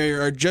they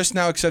are just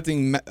now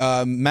accepting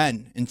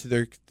men into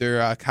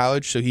their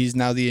college. So he's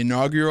now the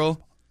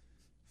inaugural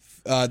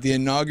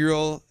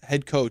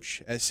head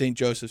coach at St.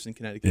 Joseph's in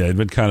Connecticut. Yeah, he'd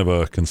been kind of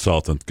a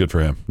consultant. Good for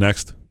him.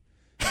 Next.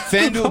 The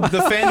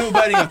FanDuel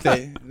betting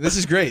update. This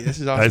is great. This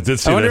is awesome. I did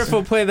see I wonder this. if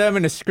we'll play them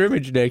in a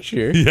scrimmage next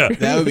year. Yeah,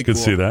 that would be could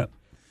cool. see that.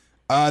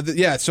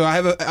 So I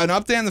have an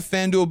update on the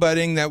FanDuel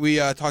betting that we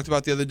talked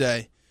about the other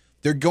day.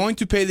 They're going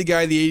to pay the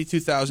guy the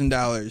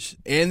 $82,000,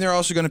 and they're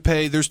also going to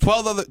pay. There's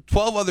 12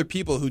 other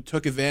people who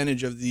took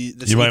advantage of the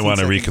You might want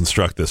to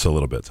reconstruct this a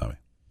little bit, Tommy.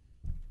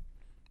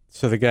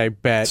 So the guy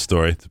bet.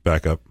 Story to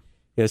back up.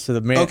 Yeah, so the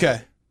man.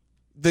 Okay.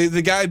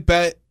 The guy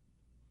bet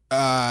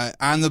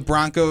on the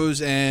Broncos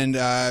and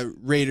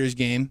Raiders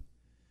game.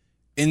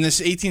 In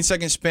this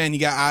 18-second span, he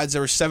got odds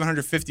that were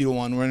 750 to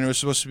 1, when it was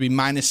supposed to be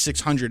minus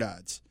 600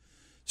 odds.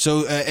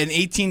 So an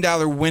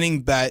 $18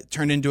 winning bet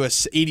turned into a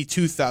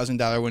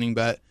 $82,000 winning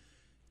bet.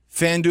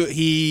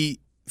 FanDuel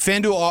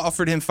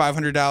offered him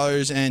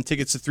 $500 and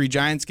tickets to 3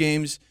 Giants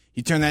games.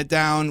 He turned that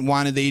down,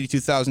 wanted the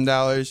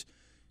 $82,000.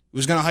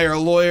 Was going to hire a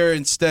lawyer.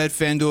 Instead,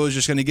 FanDuel is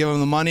just going to give him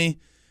the money.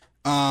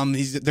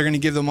 They're going to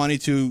give the money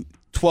to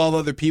 12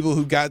 other people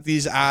who got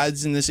these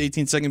odds in this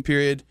 18-second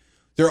period.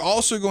 They're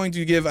also going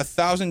to give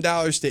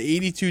 $1,000 to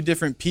 82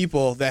 different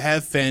people that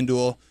have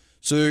FanDuel.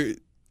 So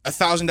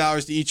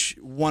 $1,000 to each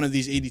one of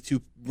these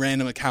 82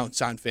 random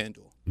accounts on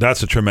FanDuel.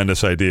 That's a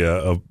tremendous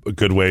idea, a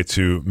good way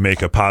to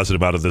make a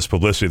positive out of this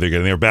publicity they're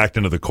getting. They're backed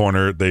into the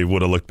corner. They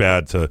would have looked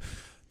bad to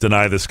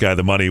deny this guy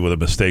the money with a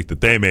mistake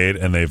that they made,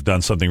 and they've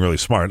done something really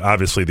smart.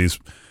 Obviously, these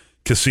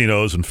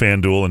casinos and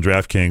FanDuel and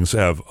DraftKings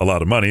have a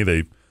lot of money.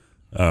 They're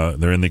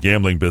in the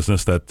gambling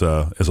business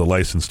that is a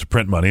license to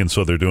print money, and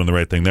so they're doing the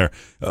right thing there.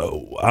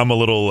 I'm a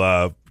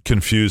little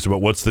confused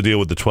about what's the deal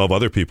with the 12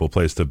 other people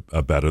placed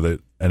a bet. Are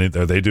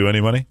they do any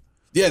money?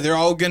 Yeah, they're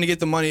all going to get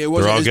the money. It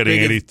wasn't They're all as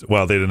getting big 80.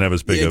 Well, they didn't have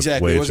as big of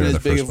exactly. wager. It wasn't in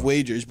as the big first of one.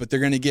 wagers, but they're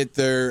going to get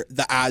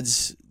the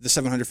odds, the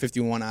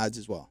 751 odds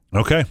as well.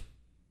 Okay.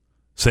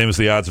 Same as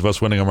the odds of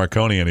us winning a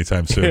Marconi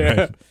anytime soon. Yeah.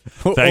 Right?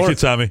 Thank you,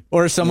 Tommy.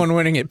 Or someone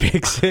winning at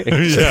pick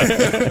 6.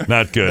 Yeah,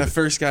 not good. The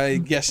first guy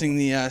guessing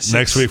the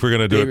Next week we're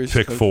going to do it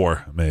pick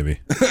 4,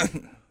 maybe.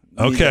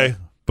 Okay.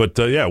 But,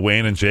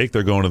 Wayne and Jake,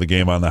 they're going to the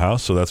game on the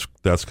house, so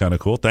that's kind of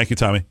cool. Thank you,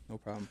 Tommy. No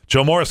problem.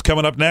 Joe Morris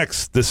coming up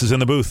next. This is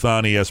In the Booth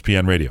on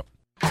ESPN Radio.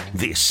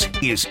 This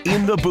is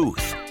In the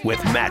Booth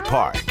with Matt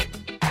Park.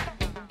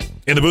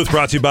 In the Booth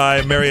brought to you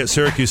by Marriott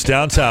Syracuse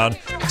Downtown.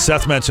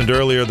 Seth mentioned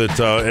earlier that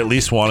at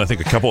least one, I think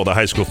a couple of the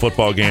high school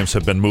football games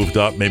have been moved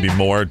up, maybe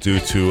more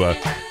due to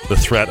the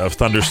threat of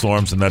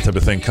thunderstorms and that type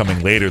of thing coming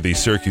later. The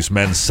Syracuse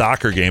men's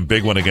soccer game,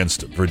 big one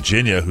against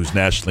Virginia, who's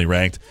nationally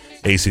ranked,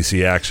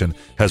 ACC action,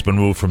 has been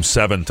moved from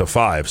 7 to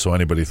 5. So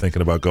anybody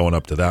thinking about going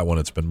up to that one,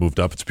 it's been moved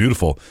up. It's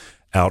beautiful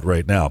out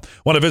right now.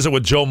 Want to visit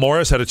with Joe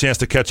Morris. Had a chance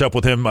to catch up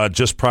with him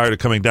just prior to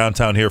coming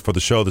downtown here for the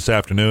show this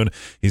afternoon.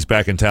 He's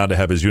back in town to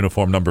have his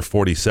uniform number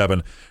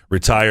 47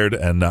 retired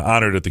and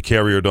honored at the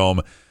Carrier Dome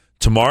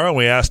tomorrow.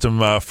 We asked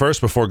him first,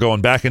 before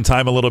going back in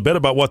time a little bit,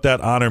 about what that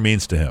honor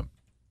means to him.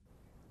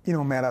 You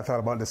know, Matt, I've thought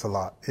about this a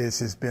lot. It's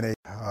just been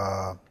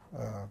a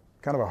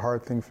kind of a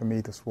hard thing for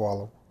me to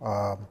swallow.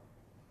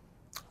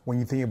 When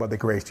you think about the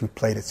greats who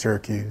played at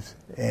Syracuse,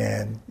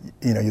 and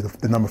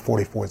the number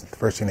 44 is the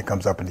first thing that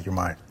comes up into your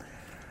mind.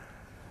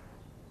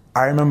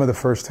 I remember the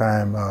first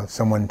time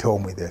someone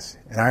told me this,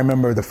 and I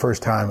remember the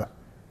first time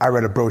I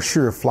read a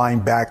brochure flying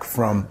back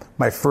from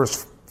my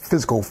first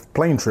physical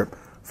plane trip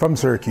from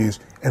Syracuse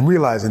and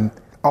realizing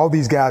all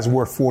these guys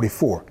were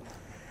 44.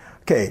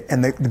 Okay,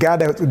 and the guy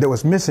that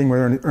was missing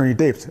was Ernie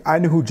Davis. I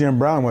knew who Jim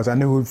Brown was, I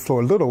knew who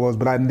Floyd Little was,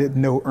 but I didn't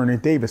know who Ernie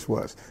Davis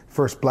was,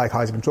 first black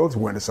Heisman Trophy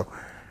winner. So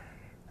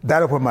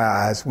that opened my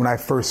eyes when I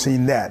first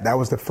seen that. That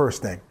was the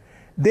first thing.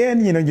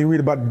 Then, you read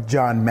about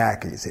John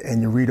Mackey's,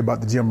 and you read about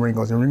the Jim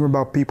Ringos, and you read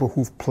about people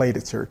who've played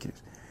at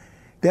Syracuse.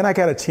 Then I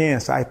got a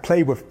chance. I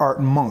played with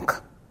Art Monk,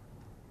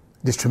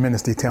 this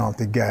tremendously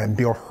talented guy, and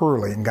Bill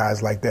Hurley, and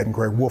guys like that, and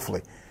Greg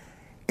Wolfley.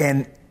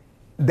 And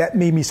that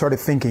made me start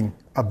thinking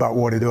about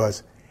what it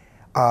was.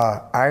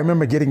 I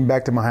remember getting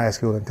back to my high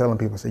school and telling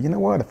people, you know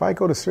what, if I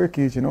go to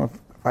Syracuse,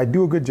 if I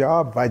do a good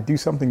job, if I do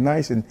something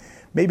nice, and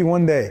maybe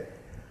one day.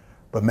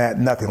 But Matt,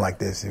 nothing like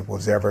this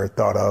was ever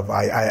thought of.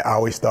 I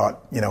always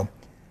thought,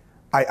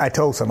 I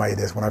told somebody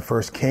this when I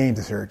first came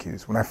to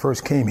Syracuse, when I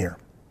first came here.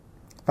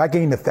 If I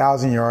gained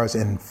 1,000 yards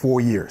in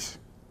 4 years,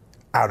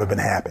 I would have been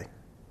happy.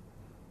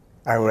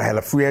 I would have had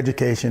a free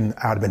education.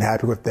 I would have been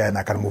happy with that, and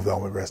I could have moved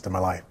on with the rest of my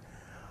life.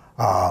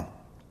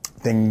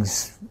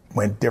 Things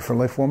went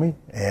differently for me,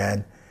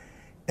 and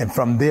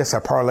from this, I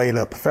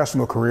parlayed a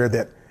professional career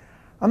that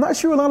I'm not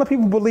sure a lot of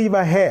people believe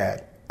I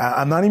had.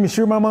 I'm not even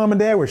sure my mom and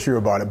dad were sure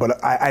about it,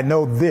 but I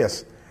know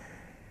this.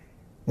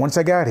 Once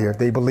I got here,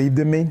 they believed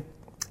in me,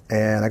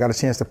 and I got a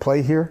chance to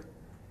play here.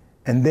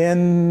 And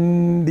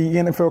then the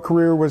NFL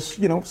career was,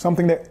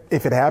 something that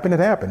if it happened, it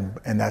happened,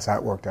 and that's how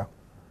it worked out.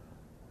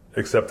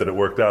 Except that it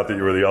worked out that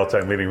you were the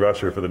all-time leading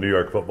rusher for the New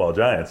York Football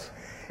Giants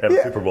and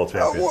a Super Bowl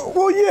champion.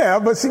 Well, yeah,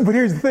 but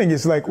here's the thing.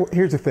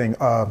 Here's the thing.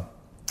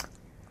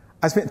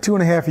 I spent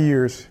 2.5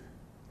 years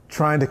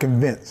trying to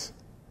convince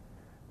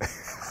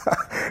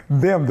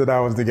them that I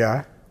was the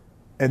guy,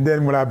 and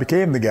then when I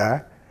became the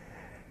guy,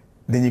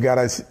 then you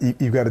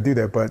gotta do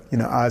that. But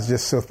I was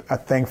just so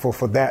thankful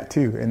for that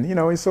too,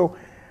 and so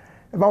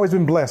I've always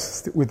been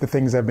blessed with the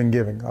things I've been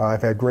given.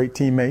 I've had great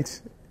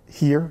teammates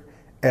here,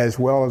 as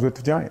well as with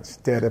the Giants,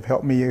 that have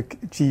helped me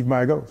achieve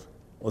my goals.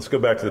 Let's go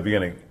back to the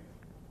beginning.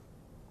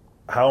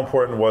 How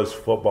important was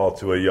football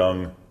to a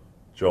young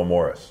Joe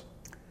Morris?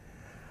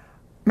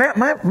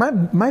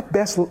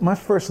 My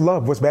first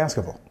love was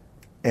basketball,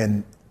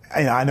 and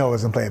I know I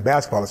wasn't playing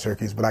basketball at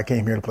Syracuse, but I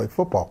came here to play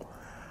football.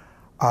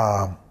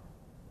 The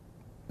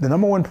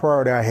number one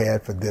priority I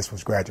had for this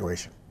was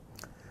graduation.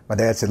 My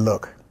dad said,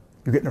 look,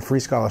 you're getting a free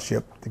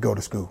scholarship to go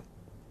to school.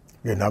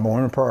 Your number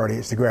one priority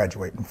is to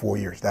graduate in 4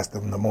 years. That's the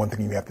number one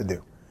thing you have to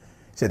do.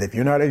 He said, if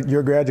you're not at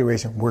your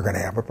graduation, we're going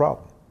to have a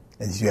problem.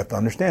 And you have to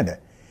understand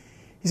that.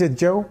 He said,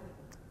 Joe,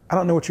 I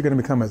don't know what you're going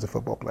to become as a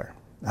football player.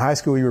 In high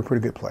school, you were a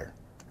pretty good player.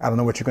 I don't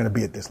know what you're going to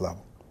be at this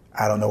level.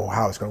 I don't know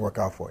how it's going to work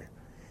out for you.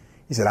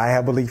 He said, I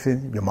have belief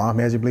in you, your mom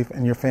has your belief,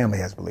 and your family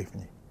has belief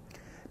in you.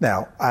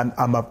 Now,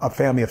 I'm a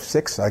family of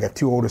 6. I got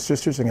 2 older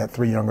sisters and got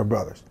 3 younger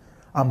brothers.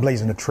 I'm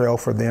blazing a trail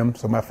for them,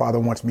 so my father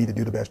wants me to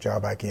do the best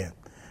job I can.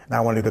 And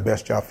I want to do the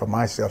best job for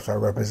myself, so I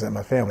represent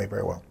my family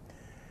very well.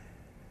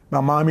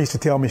 My mom used to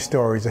tell me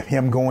stories of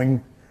him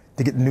going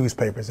to get the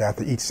newspapers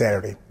after each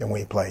Saturday when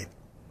we played.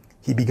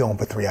 He'd be gone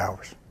for 3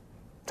 hours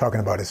talking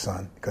about his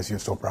son because he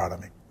was so proud of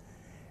me.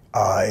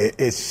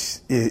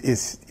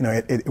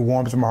 It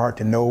warms my heart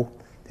to know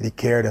that he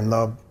cared and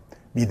loved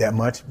me that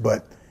much,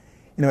 but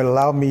it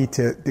allowed me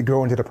to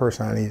grow into the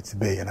person I needed to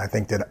be. And I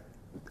think that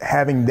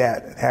having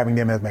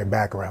them as my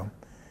background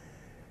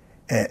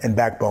and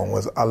backbone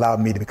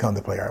allowed me to become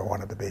the player I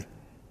wanted to be.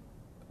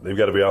 They've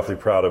got to be awfully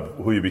proud of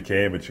who you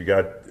became, but you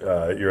got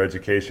your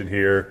education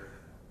here.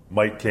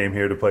 Mike came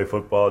here to play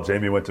football.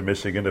 Jamie went to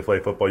Michigan to play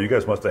football. You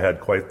guys must have had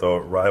quite the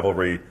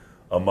rivalry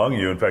among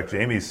you. In fact,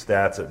 Jamie's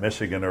stats at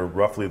Michigan are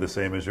roughly the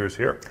same as yours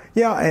here.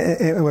 Yeah,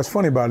 and what's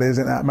funny about it is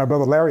my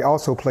brother Larry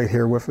also played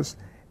here with us.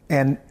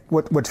 And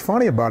what's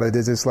funny about it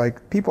is it's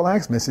like people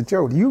ask me, I said,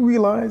 Joe, do you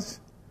realize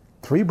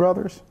 3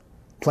 brothers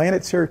playing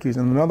at Syracuse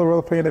and another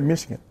brother playing at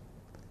Michigan?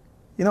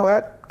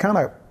 That kind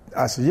of,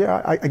 I said,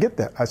 yeah, I get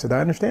that. I said, I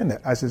understand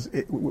that. I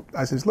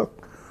says,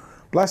 look,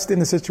 blessed in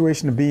the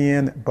situation to be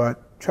in,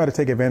 but try to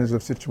take advantage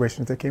of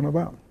situations that came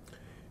about.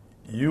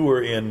 You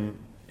were in,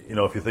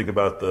 if you think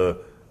about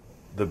the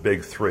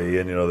big 3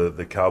 and,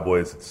 the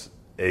Cowboys, it's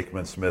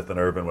Aikman, Smith, and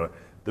Urban.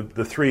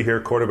 The 3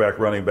 here, quarterback,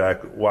 running back,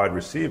 wide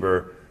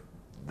receiver,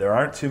 there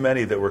aren't too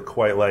many that were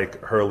quite like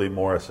Hurley,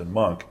 Morris, and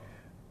Monk.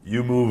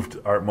 You moved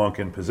Art Monk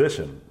in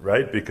position,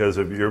 right, because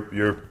of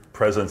your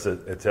presence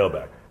at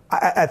tailback.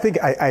 I think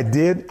I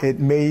did. It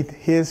made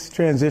his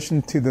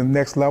transition to the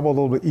next level a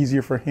little bit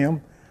easier for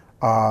him.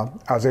 I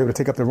was able to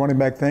take up the running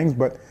back things,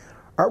 but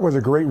Art was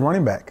a great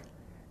running back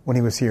when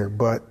he was here.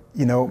 But,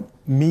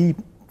 me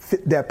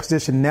fit that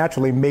position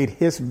naturally made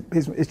his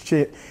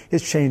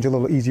change a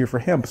little easier for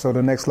him. So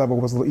the next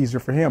level was a little easier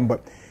for him.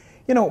 But,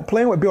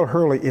 playing with Bill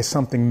Hurley is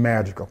something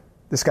magical.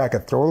 This guy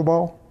could throw the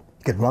ball,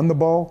 he could run the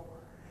ball,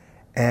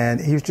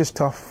 and he was just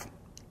tough.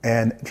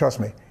 And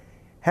trust me,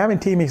 having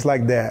teammates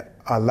like that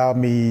allowed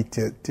me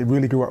to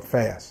really grow up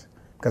fast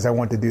because I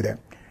wanted to do that.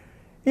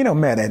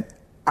 Matt, and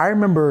I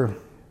remember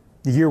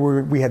the year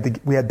where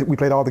we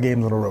played all the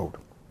games on the road.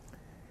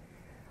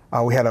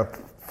 We had a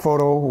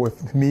photo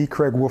with me,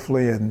 Craig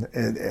Wolfley,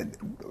 and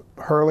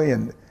Hurley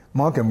and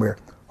Monk, and we're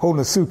holding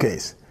a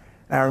suitcase.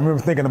 And I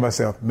remember thinking to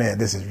myself, man,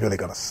 this is really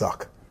going to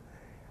suck.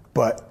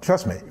 But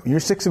trust me, when you're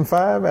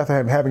 6-5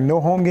 after having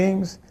no home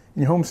games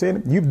in your home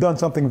stadium, you've done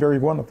something very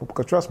wonderful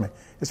because trust me,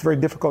 it's very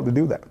difficult to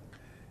do that.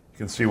 You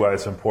can see why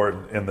it's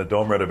important in the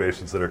dome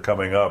renovations that are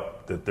coming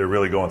up that they're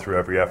really going through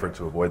every effort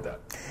to avoid that.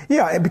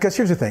 Yeah, because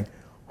here's the thing.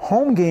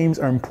 Home games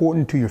are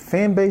important to your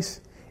fan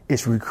base,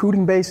 it's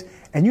recruiting base,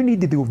 and you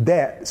need to do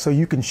that so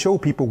you can show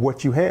people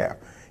what you have.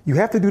 You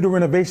have to do the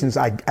renovations,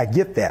 I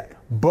get that,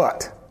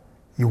 but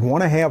You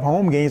want to have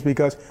home games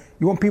because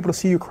you want people to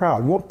see your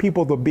crowd. You want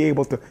people to be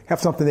able to have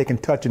something they can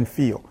touch and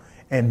feel.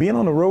 And being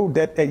on the road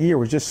that year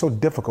was just so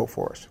difficult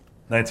for us.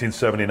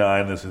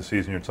 1979 is the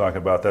season you're talking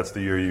about. That's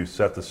the year you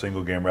set the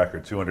single game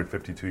record,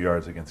 252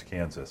 yards against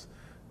Kansas.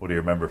 What do you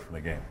remember from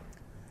the game?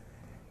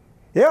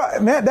 Yeah,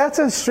 man, that's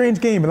a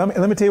strange game. And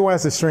let me tell you why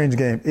it's a strange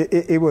game.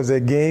 It was a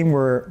game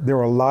where there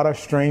were a lot of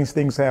strange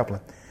things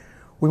happening.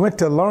 We went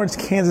to Lawrence,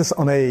 Kansas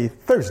on a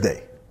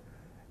Thursday.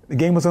 The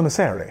game was on a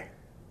Saturday.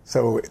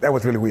 So that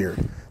was really weird.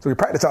 So we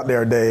practiced out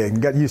there a day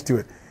and got used to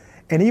it.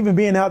 And even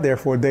being out there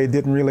for a day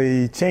didn't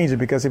really change it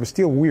because it was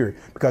still weird.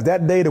 Because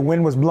that day the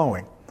wind was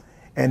blowing.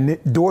 And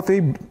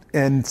Dorothy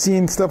and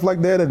seeing stuff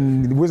like that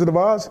and the Wizard of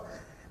Oz,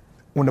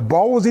 when the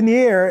ball was in the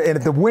air and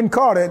if the wind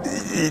caught it,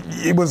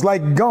 it was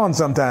like gone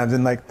sometimes.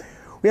 And like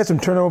we had some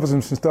turnovers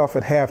and some stuff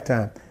at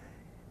halftime.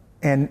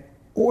 And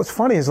what was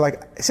funny is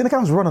like it seemed like I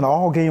was running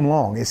all game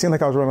long. It seemed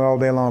like I was running all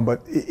day long,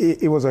 but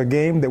it was a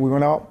game that we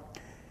went out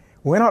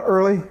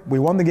early, we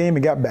won the game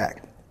and got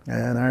back.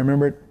 And I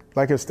remember it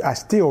like I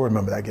still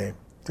remember that game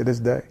to this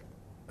day.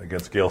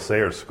 Against Gail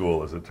Sayers'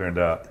 school, as it turned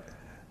out.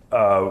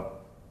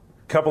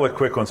 Couple of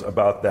quick ones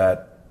about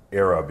that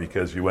era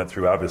because you went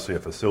through obviously a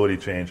facility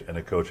change and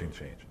a coaching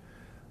change.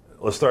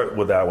 Let's start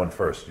with that one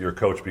first. Your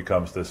coach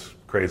becomes this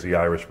crazy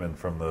Irishman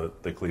from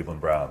the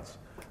Cleveland Browns.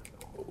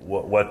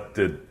 What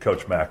did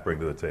Coach Mack bring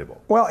to the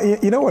table? Well,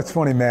 you know what's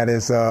funny, Matt,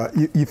 is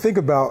you think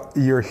about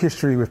your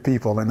history with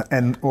people,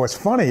 and what's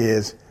funny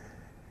is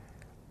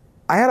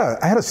I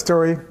had a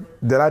story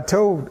that I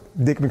told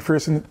Dick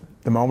McPherson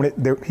the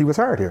moment that he was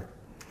hired here.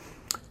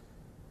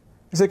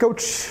 I said,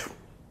 Coach,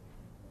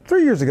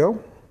 3 years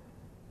ago,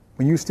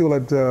 when you were still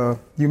at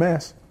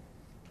UMass,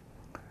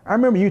 I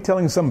remember you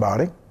telling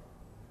somebody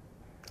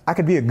I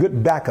could be a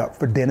good backup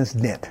for Dennis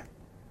Dent.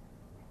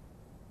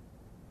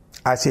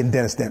 I seen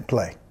Dennis Dent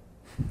play.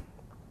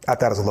 I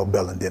thought it was a little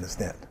better than Dennis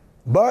Dent.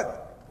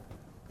 But,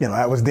 you know,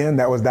 that was then,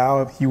 that was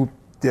now. He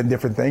did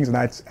different things, and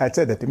I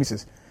said that to him. He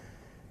says,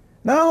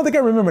 no, I don't think I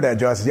remember that,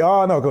 Joe. I said,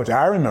 oh, no, Coach,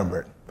 I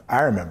remember it.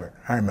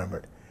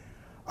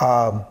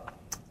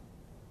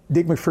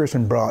 Dick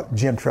McPherson brought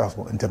Jim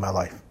Tressel into my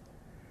life,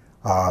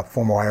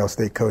 former Ohio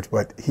State coach,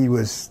 but he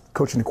was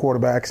coaching the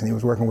quarterbacks, and he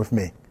was working with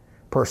me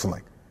personally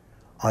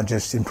on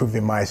just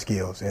improving my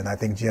skills. And I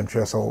think Jim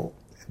Tressel,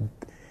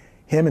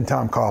 him and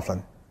Tom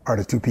Coughlin are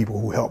the two people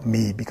who helped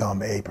me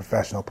become a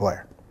professional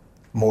player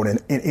more than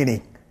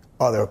any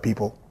other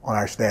people on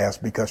our staffs,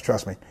 because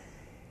trust me,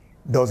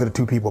 those are the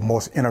two people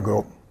most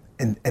integral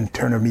in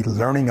terms of me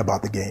learning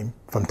about the game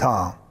from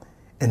Tom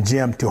and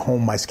Jim to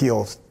hone my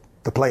skills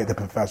to play at the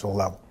professional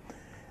level.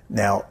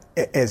 Now,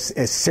 as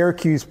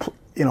Syracuse,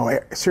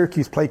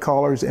 Syracuse play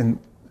callers, and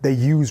they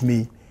use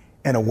me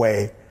in a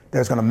way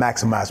that's going to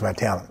maximize my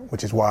talent,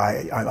 which is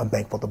why I'm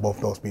thankful to both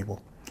those people.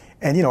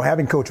 And,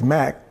 having Coach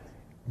Mack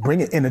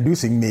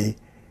introducing me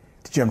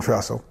to Jim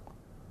Tressel,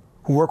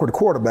 who worked with the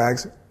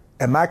quarterbacks,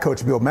 and my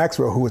coach, Bill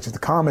Maxwell, who was just the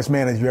calmest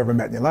man as you ever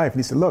met in your life. And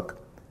he said, look,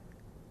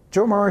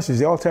 Joe Morris is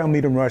the all-time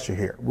leader in rusher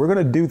here. We're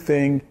going to do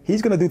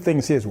he's going to do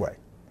things his way.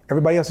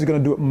 Everybody else is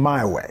going to do it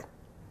my way.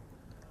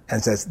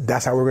 And says,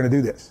 that's how we're going to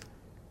do this.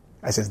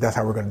 I says, that's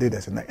how we're going to do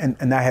this.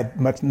 And I had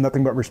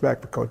nothing but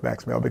respect for Coach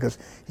Maxwell because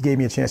he gave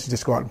me a chance to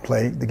just go out and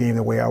play the game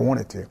the way I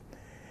wanted to.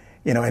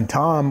 And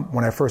Tom,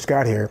 when I first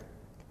got here,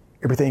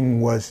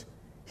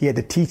 he had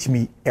to teach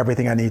me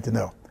everything I needed to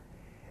know.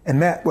 And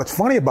Matt, what's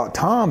funny about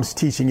Tom's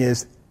teaching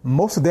is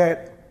most of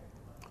that,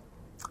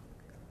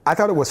 I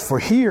thought it was for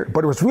here,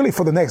 but it was really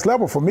for the next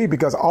level for me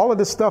because all of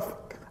this stuff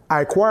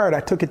I acquired, I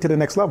took it to the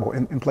next level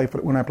and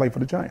when I played for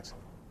the Giants.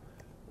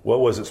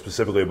 What was it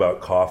specifically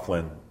about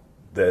Coughlin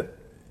that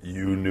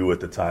you knew at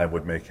the time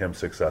would make him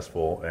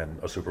successful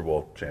and a Super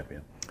Bowl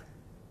champion?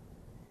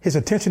 His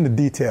attention to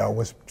detail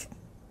was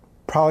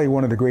probably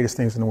one of the greatest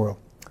things in the world.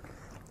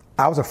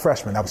 I was a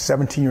freshman. I was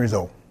 17 years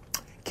old.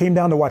 Came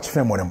down to watch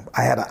film with him.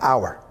 I had an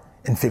hour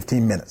and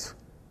 15 minutes.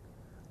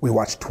 We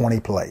watched 20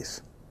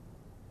 plays.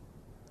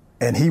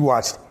 And he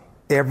watched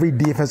every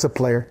defensive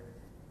player,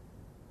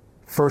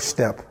 first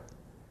step,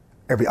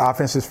 every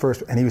offense's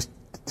first, and he was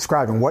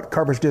describing what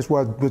coverage this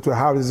was,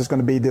 how is this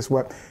going to be, this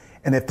what,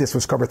 and if this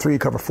was cover 3,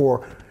 cover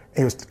 4,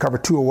 it was cover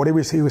 2, or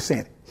whatever he was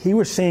saying. He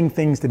was saying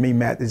things to me,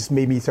 Matt, that just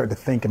made me start to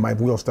think and my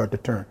wheels start to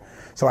turn.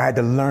 So I had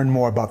to learn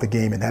more about the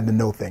game and had to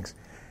know things.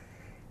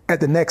 At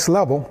the next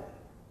level,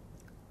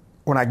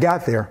 when I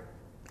got there,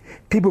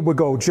 people would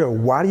go, Joe,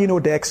 why do you know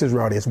what the X's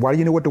route is? Why do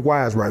you know what the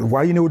Y's route is?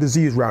 Why do you know what the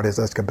Z's route is?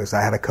 That's because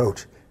I had a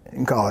coach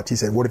in college. He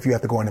said, what if you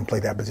have to go in and play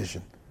that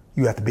position?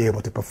 You have to be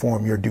able to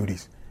perform your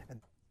duties.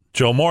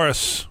 Joe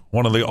Morris,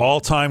 one of the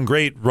all-time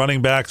great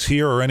running backs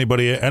here or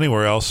anybody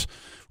anywhere else,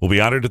 will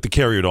be honored at the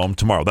Carrier Dome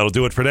tomorrow. That'll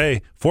do it for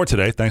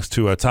today. Thanks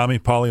to Tommy,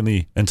 Paulie, and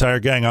the entire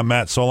gang. I'm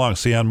Matt. So long.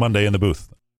 See you on Monday in the booth.